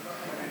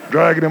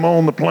 Dragging them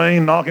on the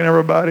plane, knocking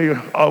everybody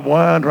off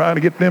wine, trying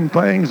to get them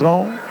things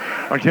on.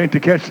 Or can't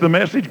you catch the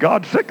message?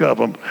 God's sick of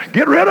them.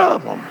 Get rid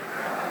of them.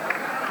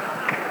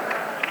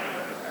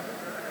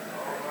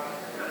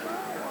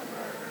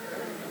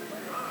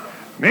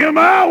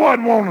 Nehemiah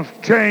wasn't wanting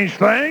to change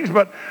things,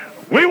 but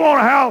we want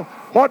to have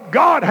what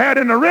God had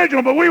in the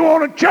original, but we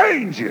want to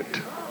change it.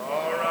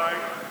 All right.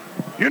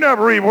 You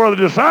never read where the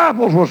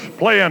disciples was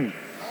playing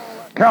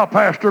cow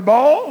pasture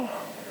ball,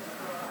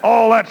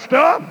 all that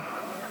stuff.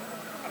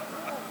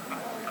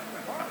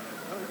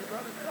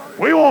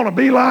 We want to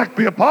be like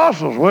the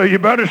apostles. Well, you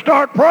better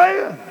start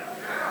praying.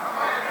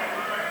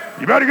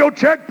 You better go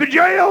check the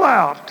jail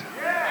out.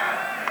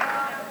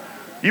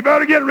 You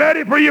better get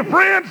ready for your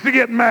friends to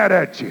get mad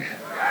at you.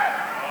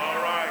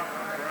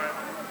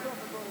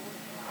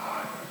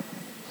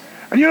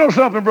 And you know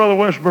something, Brother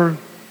Westberg?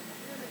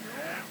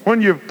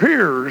 When your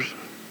peers,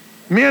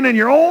 men in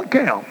your own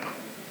camp,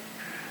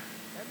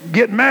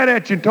 get mad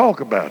at you and talk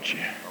about you,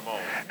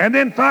 and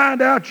then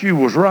find out you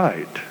was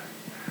right,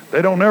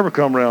 they don't ever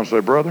come around and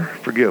say, brother,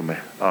 forgive me,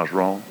 I was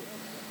wrong.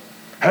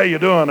 How you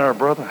doing there,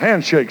 brother?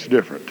 Handshake's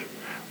different.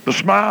 The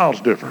smile's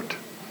different.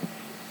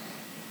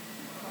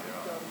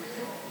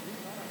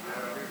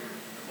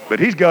 But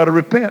he's got to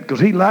repent because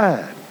he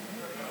lied.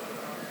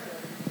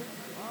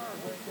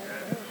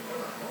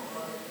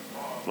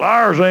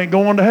 Liars ain't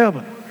going to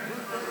heaven.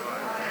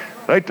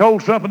 They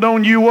told something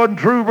on you wasn't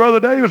true,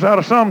 Brother Davis, out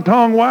of some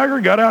tongue wagger,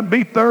 got out and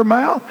beat their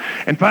mouth,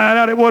 and find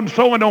out it wasn't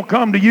so and don't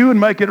come to you and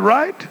make it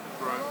right.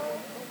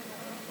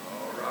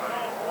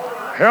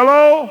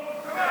 Hello?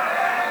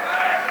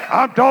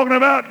 I'm talking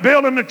about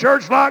building the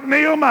church like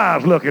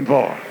Nehemiah's looking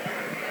for.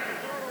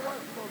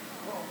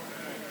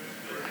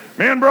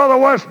 Me and Brother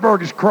Westberg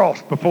has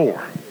crossed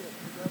before.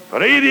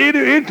 But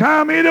any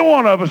time either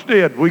one of us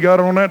did, we got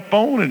on that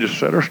phone and just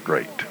set her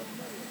straight.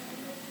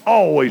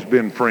 Always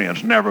been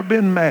friends, never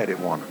been mad at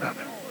one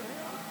another.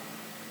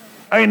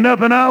 Ain't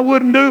nothing I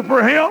wouldn't do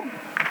for him,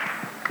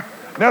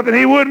 nothing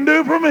he wouldn't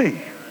do for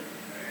me.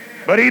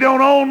 But he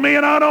don't own me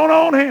and I don't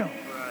own him.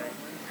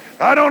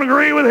 I don't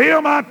agree with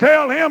him, I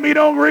tell him. He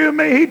don't agree with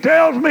me, he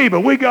tells me.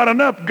 But we got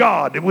enough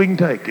God that we can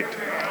take it.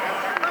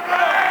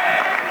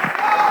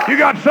 You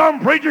got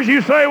some preachers,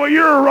 you say, well,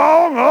 you're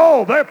wrong.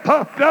 Oh, they're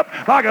puffed up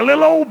like a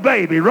little old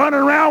baby,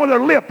 running around with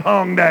their lip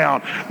hung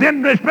down,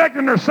 then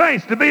expecting their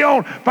saints to be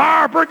on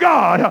fire for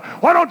God.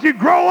 Why don't you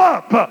grow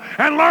up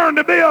and learn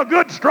to be a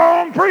good,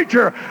 strong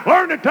preacher?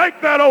 Learn to take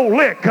that old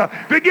lick.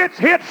 If it gets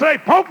hit, say,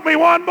 poke me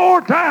one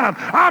more time.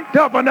 I'm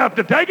tough enough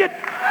to take it.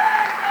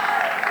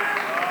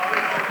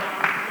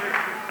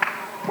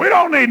 We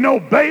don't need no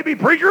baby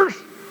preachers.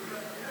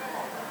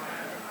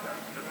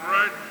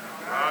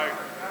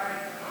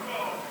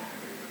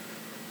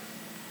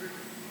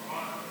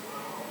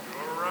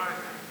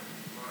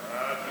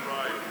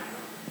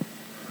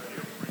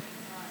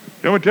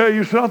 Let me tell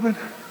you something.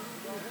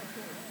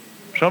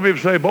 Some people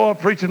say, boy,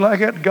 preaching like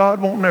that, God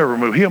won't never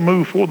move. He'll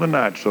move for the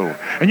night so.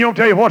 And you don't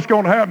tell you what's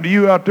going to happen to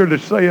you out there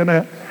that's saying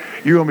that?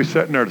 You're going to be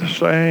sitting there the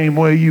same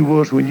way you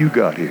was when you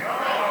got here.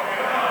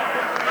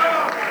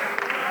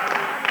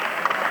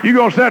 You're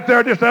going to sit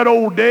there just that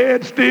old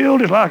dead still,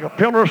 just like a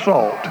pillar of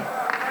salt.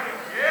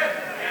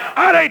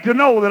 I'd hate to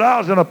know that I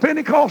was in a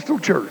Pentecostal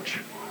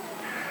church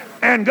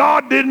and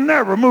God didn't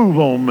ever move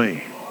on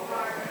me.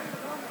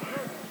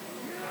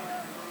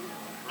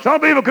 Some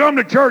people come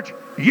to church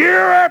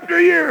year after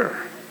year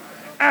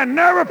and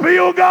never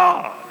feel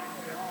God.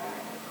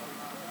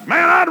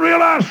 Man, I'd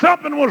realize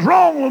something was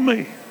wrong with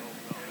me.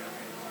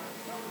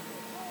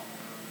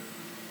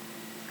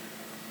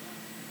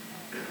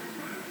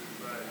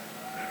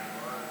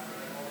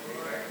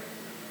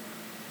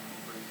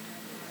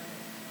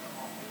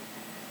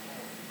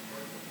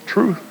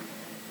 Truth.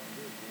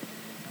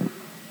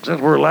 Since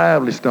we're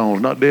lively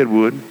stones, not dead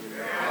wood.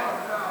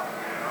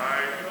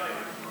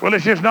 Well,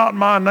 it's just not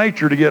my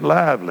nature to get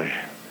lively.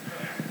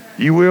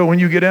 You will when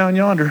you get down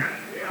yonder.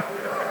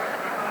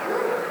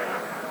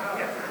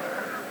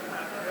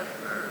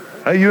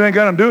 Hey, you ain't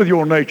got nothing to do with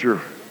your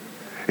nature.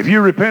 If you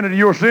repented of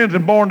your sins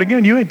and born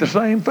again, you ain't the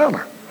same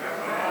fella.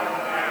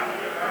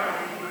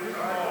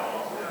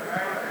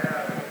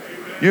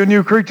 You're a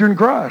new creature in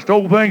Christ.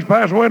 Old things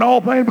pass away and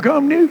all things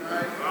become new.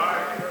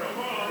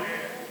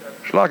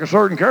 It's like a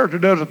certain character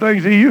does the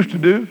things he used to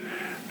do,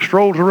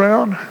 strolls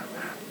around.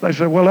 They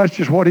say, well, that's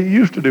just what he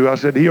used to do. I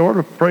said, he ought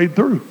to have prayed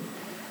through.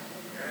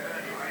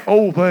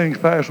 Old things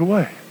pass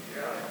away.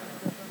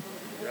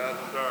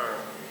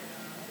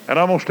 And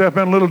I'm going to step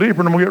in a little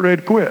deeper and I'm going to get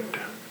ready to quit.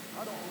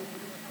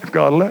 If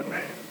God will let me.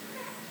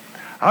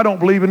 I don't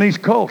believe in these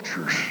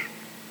cultures.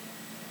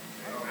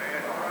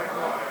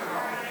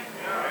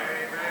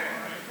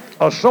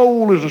 A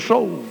soul is a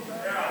soul.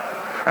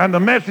 And the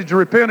message to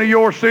repent of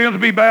your sins,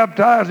 be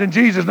baptized in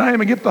Jesus'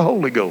 name and get the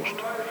Holy Ghost.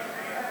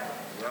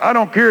 I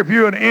don't care if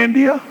you're in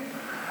India,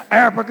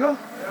 Africa,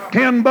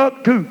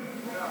 Timbuktu.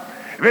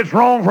 If it's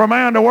wrong for a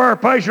man to wear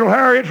facial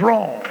hair, it's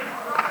wrong.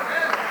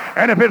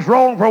 And if it's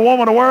wrong for a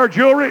woman to wear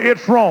jewelry,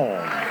 it's wrong.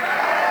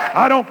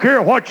 I don't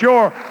care what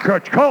your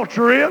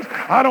culture is.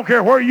 I don't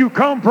care where you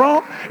come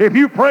from. If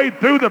you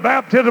prayed through the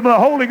baptism of the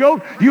Holy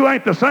Ghost, you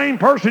ain't the same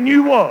person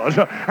you was.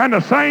 And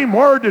the same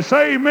word to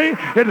save me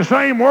is the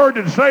same word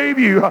to save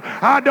you.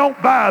 I don't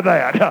buy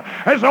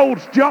that. This old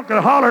junk and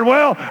hollering,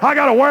 well, I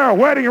got to wear a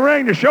wedding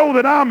ring to show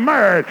that I'm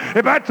married.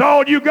 If that's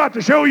all you got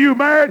to show you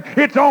married,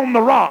 it's on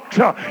the rocks.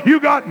 You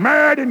got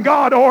married and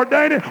God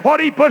ordained it. What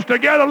he puts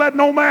together, let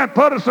no man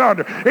put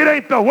asunder. It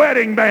ain't the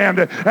wedding band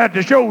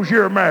that shows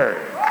you're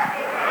married.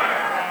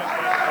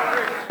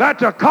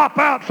 That's a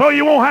cop-out so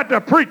you won't have to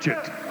preach it.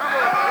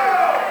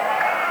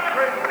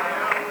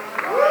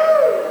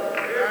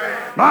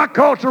 My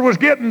culture was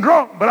getting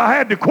drunk, but I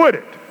had to quit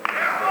it.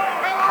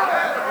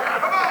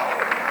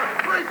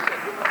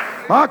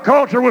 My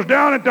culture was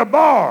down at the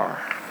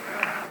bar.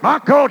 My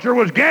culture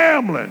was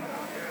gambling.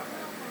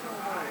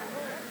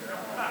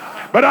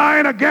 But I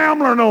ain't a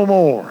gambler no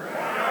more.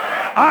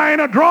 I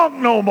ain't a drunk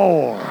no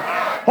more.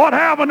 What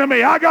happened to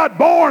me? I got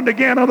born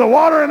again of the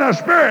water and the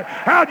Spirit.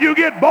 How'd you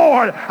get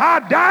born? I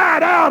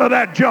died out of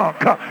that junk.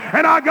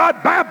 And I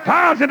got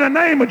baptized in the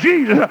name of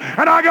Jesus.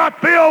 And I got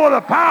filled with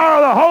the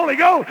power of the Holy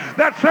Ghost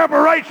that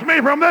separates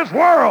me from this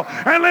world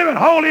and living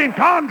holy and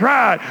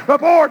contrite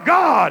before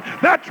God.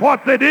 That's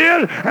what it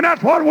is, and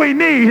that's what we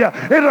need.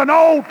 It's an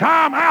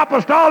old-time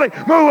apostolic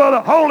move of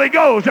the Holy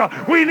Ghost.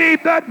 We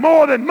need that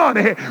more than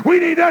money. We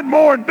need that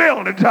more than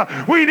buildings.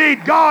 We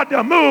need God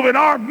to move in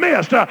our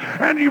midst.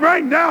 And you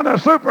bring down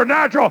the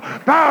supernatural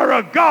power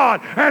of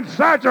God and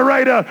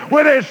saturate us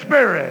with His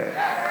Spirit.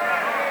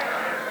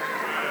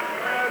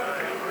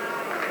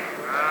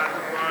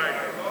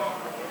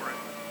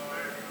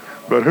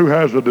 But who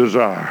has a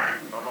desire?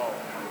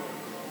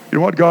 You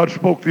know what God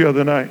spoke the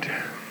other night?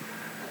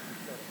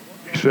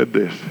 He said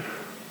this,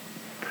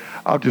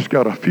 I've just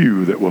got a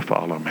few that will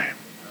follow me,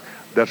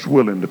 that's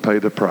willing to pay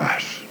the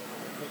price.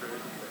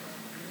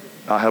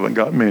 I haven't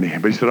got many,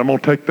 but he said, I'm going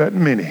to take that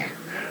many,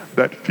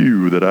 that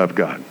few that I've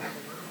got,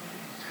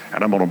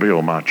 and I'm going to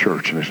build my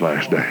church in these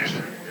last days.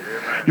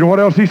 You know what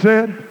else he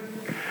said?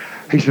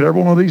 He said,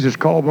 every one of these is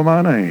called by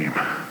my name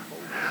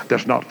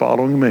that's not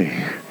following me.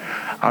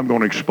 I'm going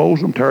to expose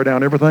them, tear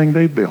down everything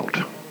they've built.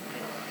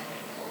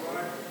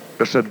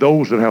 That said,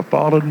 those that have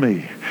followed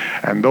me,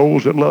 and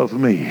those that love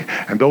me,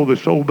 and those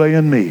that's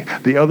obeying me.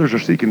 The others are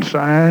seeking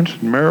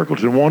signs,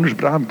 miracles, and wonders,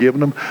 but I'm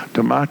giving them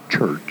to my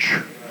church.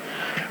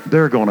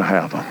 They're going to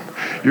have them.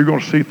 You're going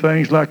to see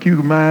things like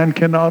you man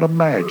cannot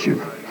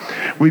imagine.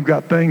 We've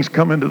got things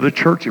coming to the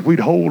church. If we'd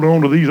hold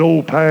on to these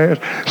old paths,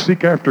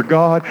 seek after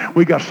God,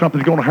 we got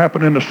something going to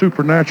happen in the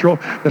supernatural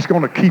that's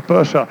going to keep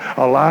us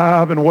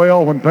alive and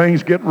well when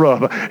things get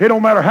rough. It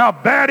don't matter how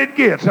bad it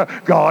gets,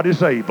 God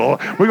is able.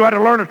 We got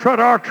to learn to trust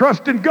our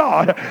trust in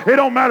God. It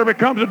don't matter if it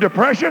comes a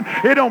depression.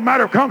 It don't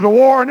matter if it comes a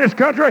war in this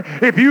country.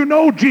 If you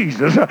know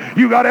Jesus,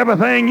 you got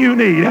everything you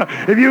need.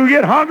 If you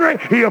get hungry,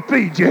 He'll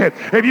feed you.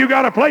 If you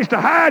got a place to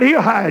hide,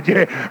 He'll hide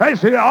you.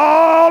 It's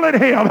all in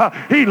Him.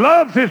 He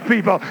loves His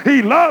people.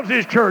 He loves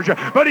His church,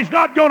 but He's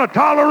not going to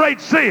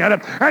tolerate sin,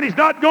 and He's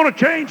not going to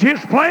change His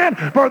plan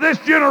for this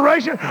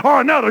generation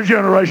or another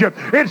generation.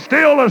 It's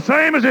still the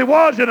same as it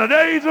was in the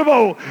days of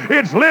old.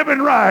 It's living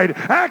right,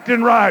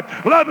 acting right,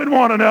 loving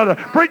one another,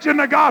 preaching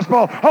the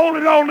gospel,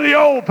 holding on to the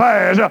old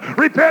paths,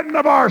 repenting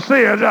of our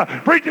sins,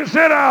 preaching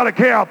sin out of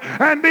camp,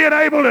 and being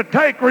able to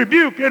take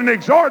rebuke and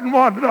exhorting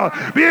one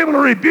another, be able to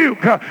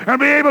rebuke and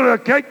be able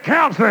to take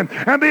counseling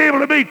and be able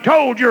to be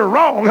told you're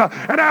wrong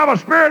and have a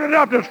spirit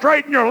enough to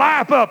straighten your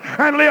life up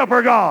and live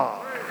for God.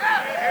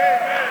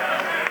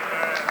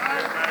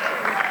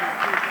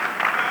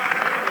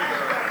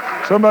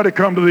 Somebody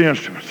come to the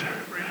instruments.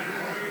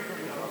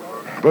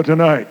 But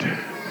tonight,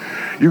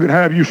 you can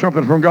have you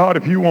something from God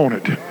if you want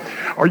it,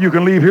 or you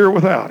can leave here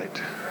without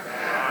it.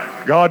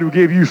 God will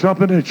give you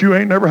something that you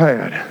ain't never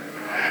had.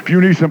 If you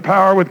need some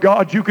power with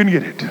God, you can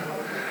get it.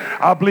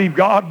 I believe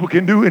God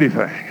can do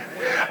anything.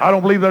 I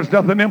don't believe there's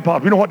nothing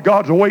impossible. You know what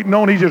God's waiting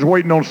on? He's just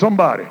waiting on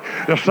somebody.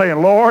 Just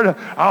saying, Lord,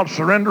 I'll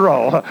surrender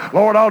all.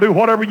 Lord, I'll do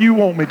whatever you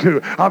want me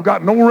to. I've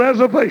got no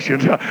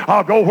reservations.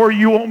 I'll go where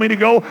you want me to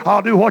go.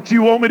 I'll do what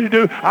you want me to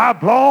do. I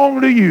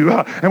belong to you.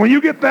 And when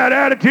you get that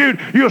attitude,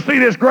 you'll see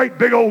this great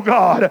big old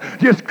God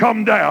just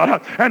come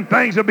down and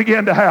things will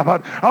begin to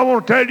happen. I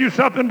want to tell you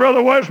something,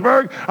 Brother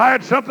Westberg. I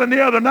had something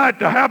the other night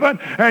to happen,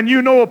 and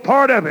you know a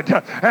part of it.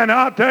 And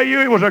I'll tell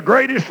you, it was the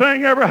greatest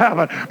thing ever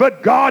happened.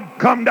 But God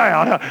come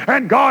down,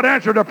 and God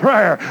answered a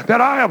prayer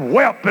that I have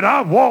wept, and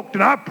I've walked,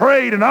 and I've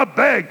prayed, and I've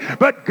begged.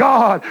 But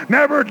God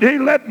never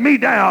did let me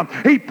down.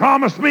 He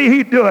promised me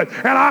he'd do it,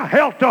 and I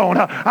held on.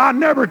 I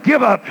never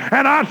give up,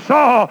 and I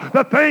saw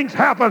the things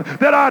happen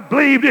that I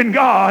believed in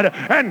God,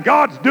 and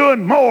God's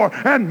doing more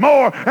and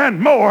more and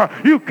more.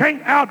 You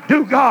can't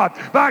outdo God.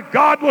 My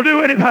God will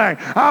do anything.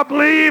 I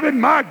believe in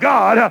my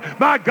God.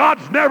 My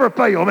God's never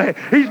failed me.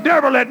 He's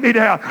never let me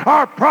down.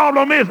 Our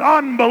problem is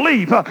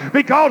unbelief,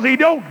 because he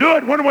don't do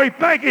it when we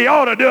think he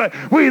ought to do it.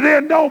 We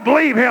then don't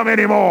believe him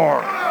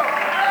anymore.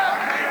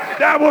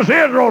 That was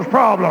Israel's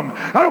problem.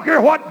 I don't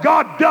care what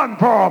God done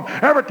for them.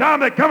 Every time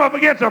they come up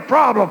against a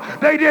problem,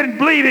 they didn't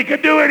believe he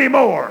could do any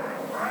more.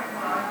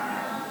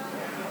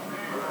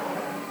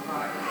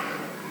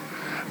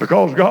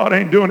 Because God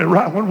ain't doing it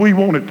right when we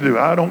want it to do.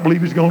 I don't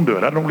believe he's going to do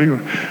it. I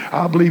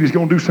believe he's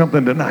going to do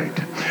something tonight.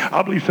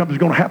 I believe something's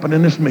going to happen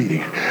in this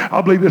meeting. I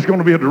believe there's going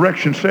to be a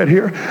direction set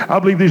here. I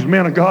believe these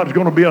men of God is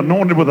going to be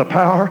anointed with the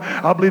power.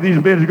 I believe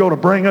these men are going to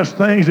bring us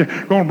things that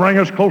are going to bring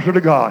us closer to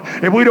God.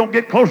 If we don't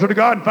get closer to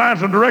God and find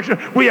some direction,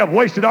 we have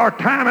wasted our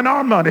time and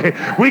our money.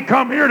 We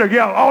come here to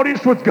get an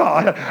audience with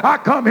God. I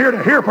come here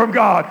to hear from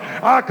God.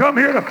 I come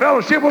here to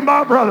fellowship with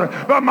my brother.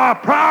 But my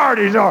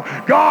priorities are,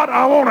 God,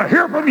 I want to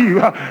hear from you.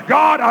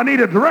 God, I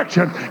need a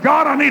direction.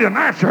 God, I need an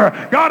answer.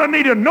 God, I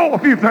need to know a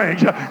few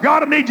things.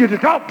 God, I need you to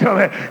talk to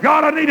me.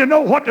 God, I need to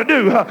know what to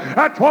do.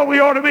 That's what we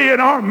ought to be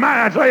in our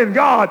minds, saying,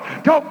 God,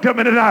 talk to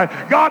me tonight.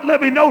 God, let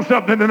me know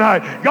something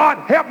tonight. God,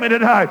 help me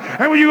tonight.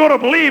 And when you're going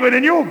to believe it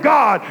in your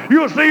God,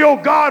 you'll see your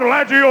God will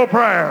answer your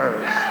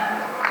prayers.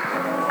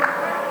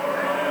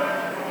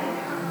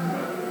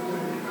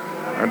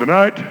 And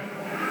tonight,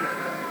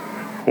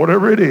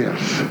 whatever it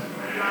is,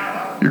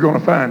 you're going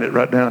to find it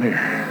right down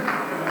here.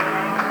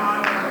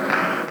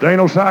 There ain't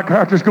no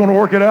psychiatrist going to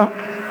work it out.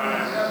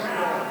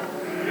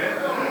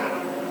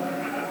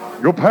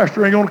 Your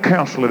pastor ain't going to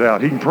counsel it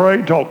out. He can pray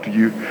and talk to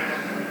you,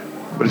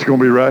 but it's going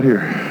to be right here.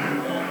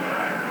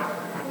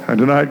 And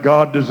tonight,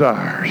 God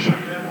desires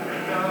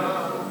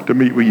to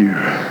meet with you.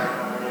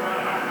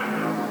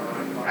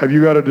 Have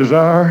you got a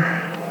desire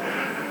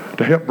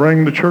to help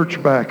bring the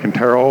church back and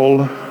tear all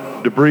the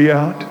debris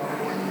out,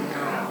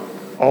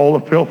 all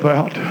the filth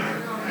out,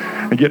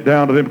 and get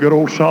down to them good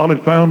old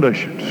solid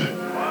foundations?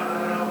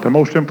 The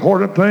most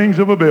important things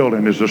of a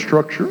building is the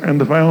structure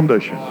and the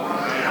foundation.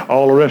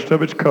 All the rest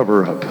of it's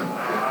cover up.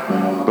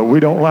 But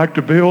we don't like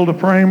to build a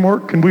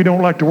framework, and we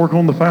don't like to work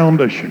on the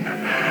foundation.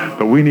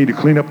 But we need to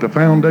clean up the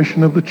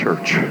foundation of the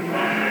church.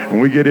 When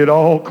we get it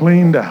all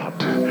cleaned out,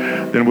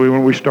 then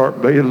when we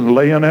start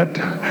laying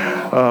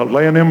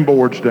them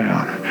boards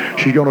down,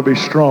 she's going to be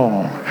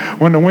strong.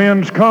 When the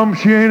winds come,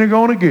 she ain't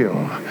going to give.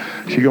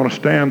 She's going to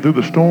stand through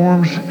the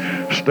storms,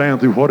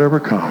 stand through whatever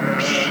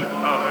comes.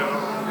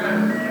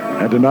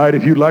 And tonight,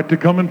 if you'd like to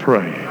come and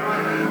pray,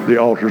 the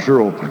altars are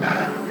open.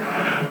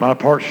 My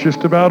part's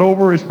just about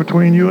over. It's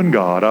between you and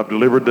God. I've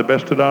delivered the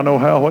best that I know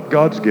how, what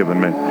God's given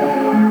me.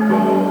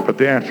 But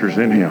the answer's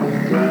in him.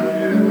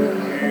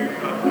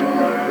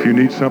 If you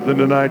need something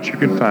tonight, you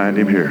can find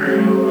him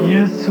here.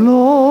 Yes,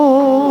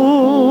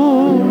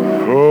 Lord.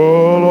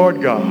 Oh,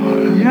 Lord God.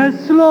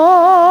 Yes,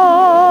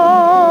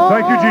 Lord.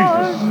 Thank you,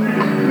 Jesus.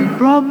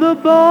 From the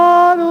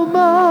bottom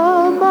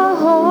of my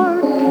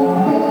heart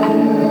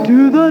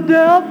to the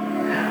depth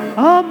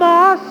of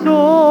my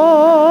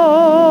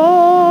soul,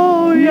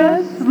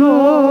 yes,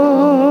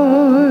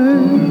 Lord.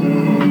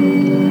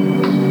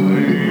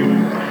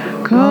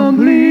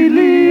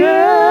 Completely,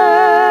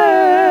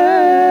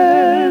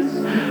 yes,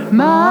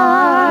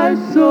 my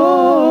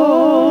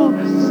soul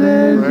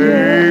says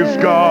Praise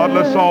yes. God.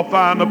 Let's all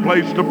find a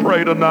place to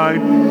pray tonight.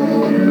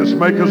 Let's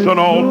make us an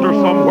altar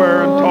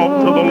somewhere and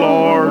talk to the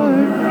Lord.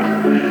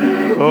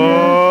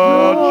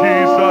 Oh,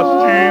 Jesus,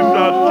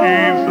 Jesus,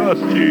 Jesus,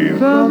 Jesus.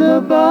 From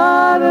the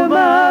bottom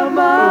of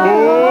my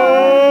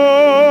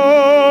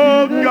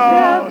Oh,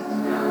 God.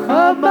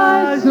 of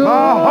my soul. My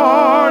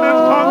heart is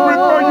hungry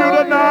for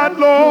you tonight,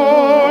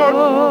 Lord.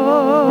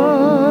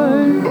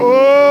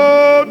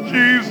 Oh,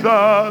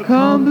 Jesus.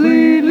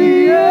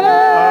 Completely, yes.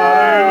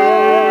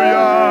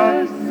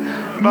 Hallelujah.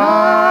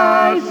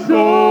 My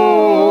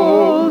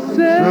soul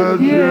says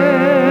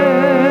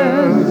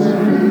yes.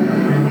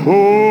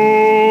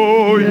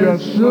 Oh,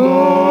 yes,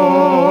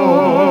 Lord.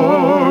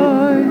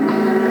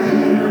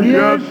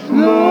 Yes,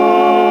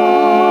 Lord.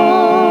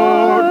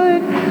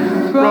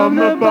 From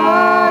the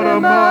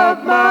bottom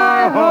of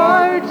my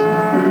heart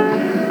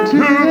to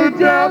the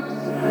depths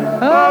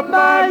of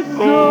my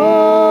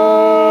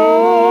soul,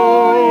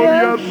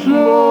 yes,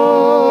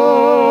 Lord.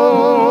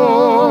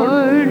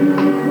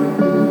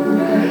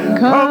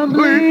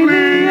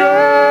 completely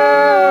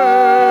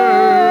yes.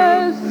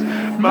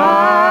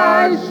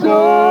 My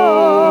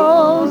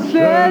soul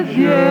says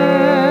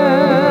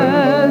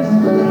yes.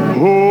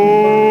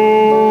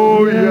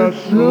 Oh,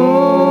 yes,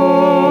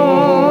 Lord.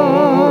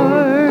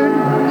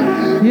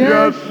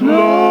 Yes,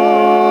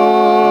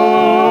 Lord.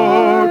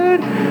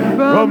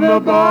 From the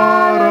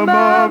bottom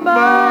of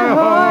my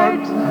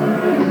heart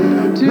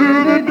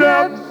to the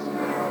depths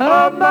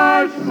of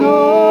my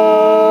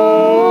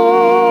soul.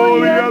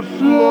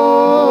 Yes,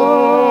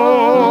 Lord.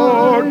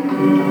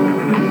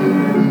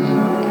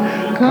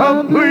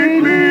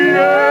 Completely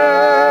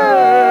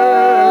yes.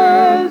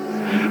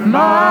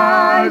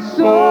 My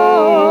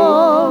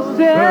soul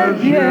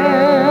says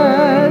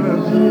yes.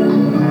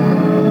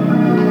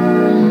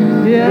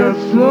 Yes,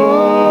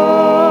 Lord.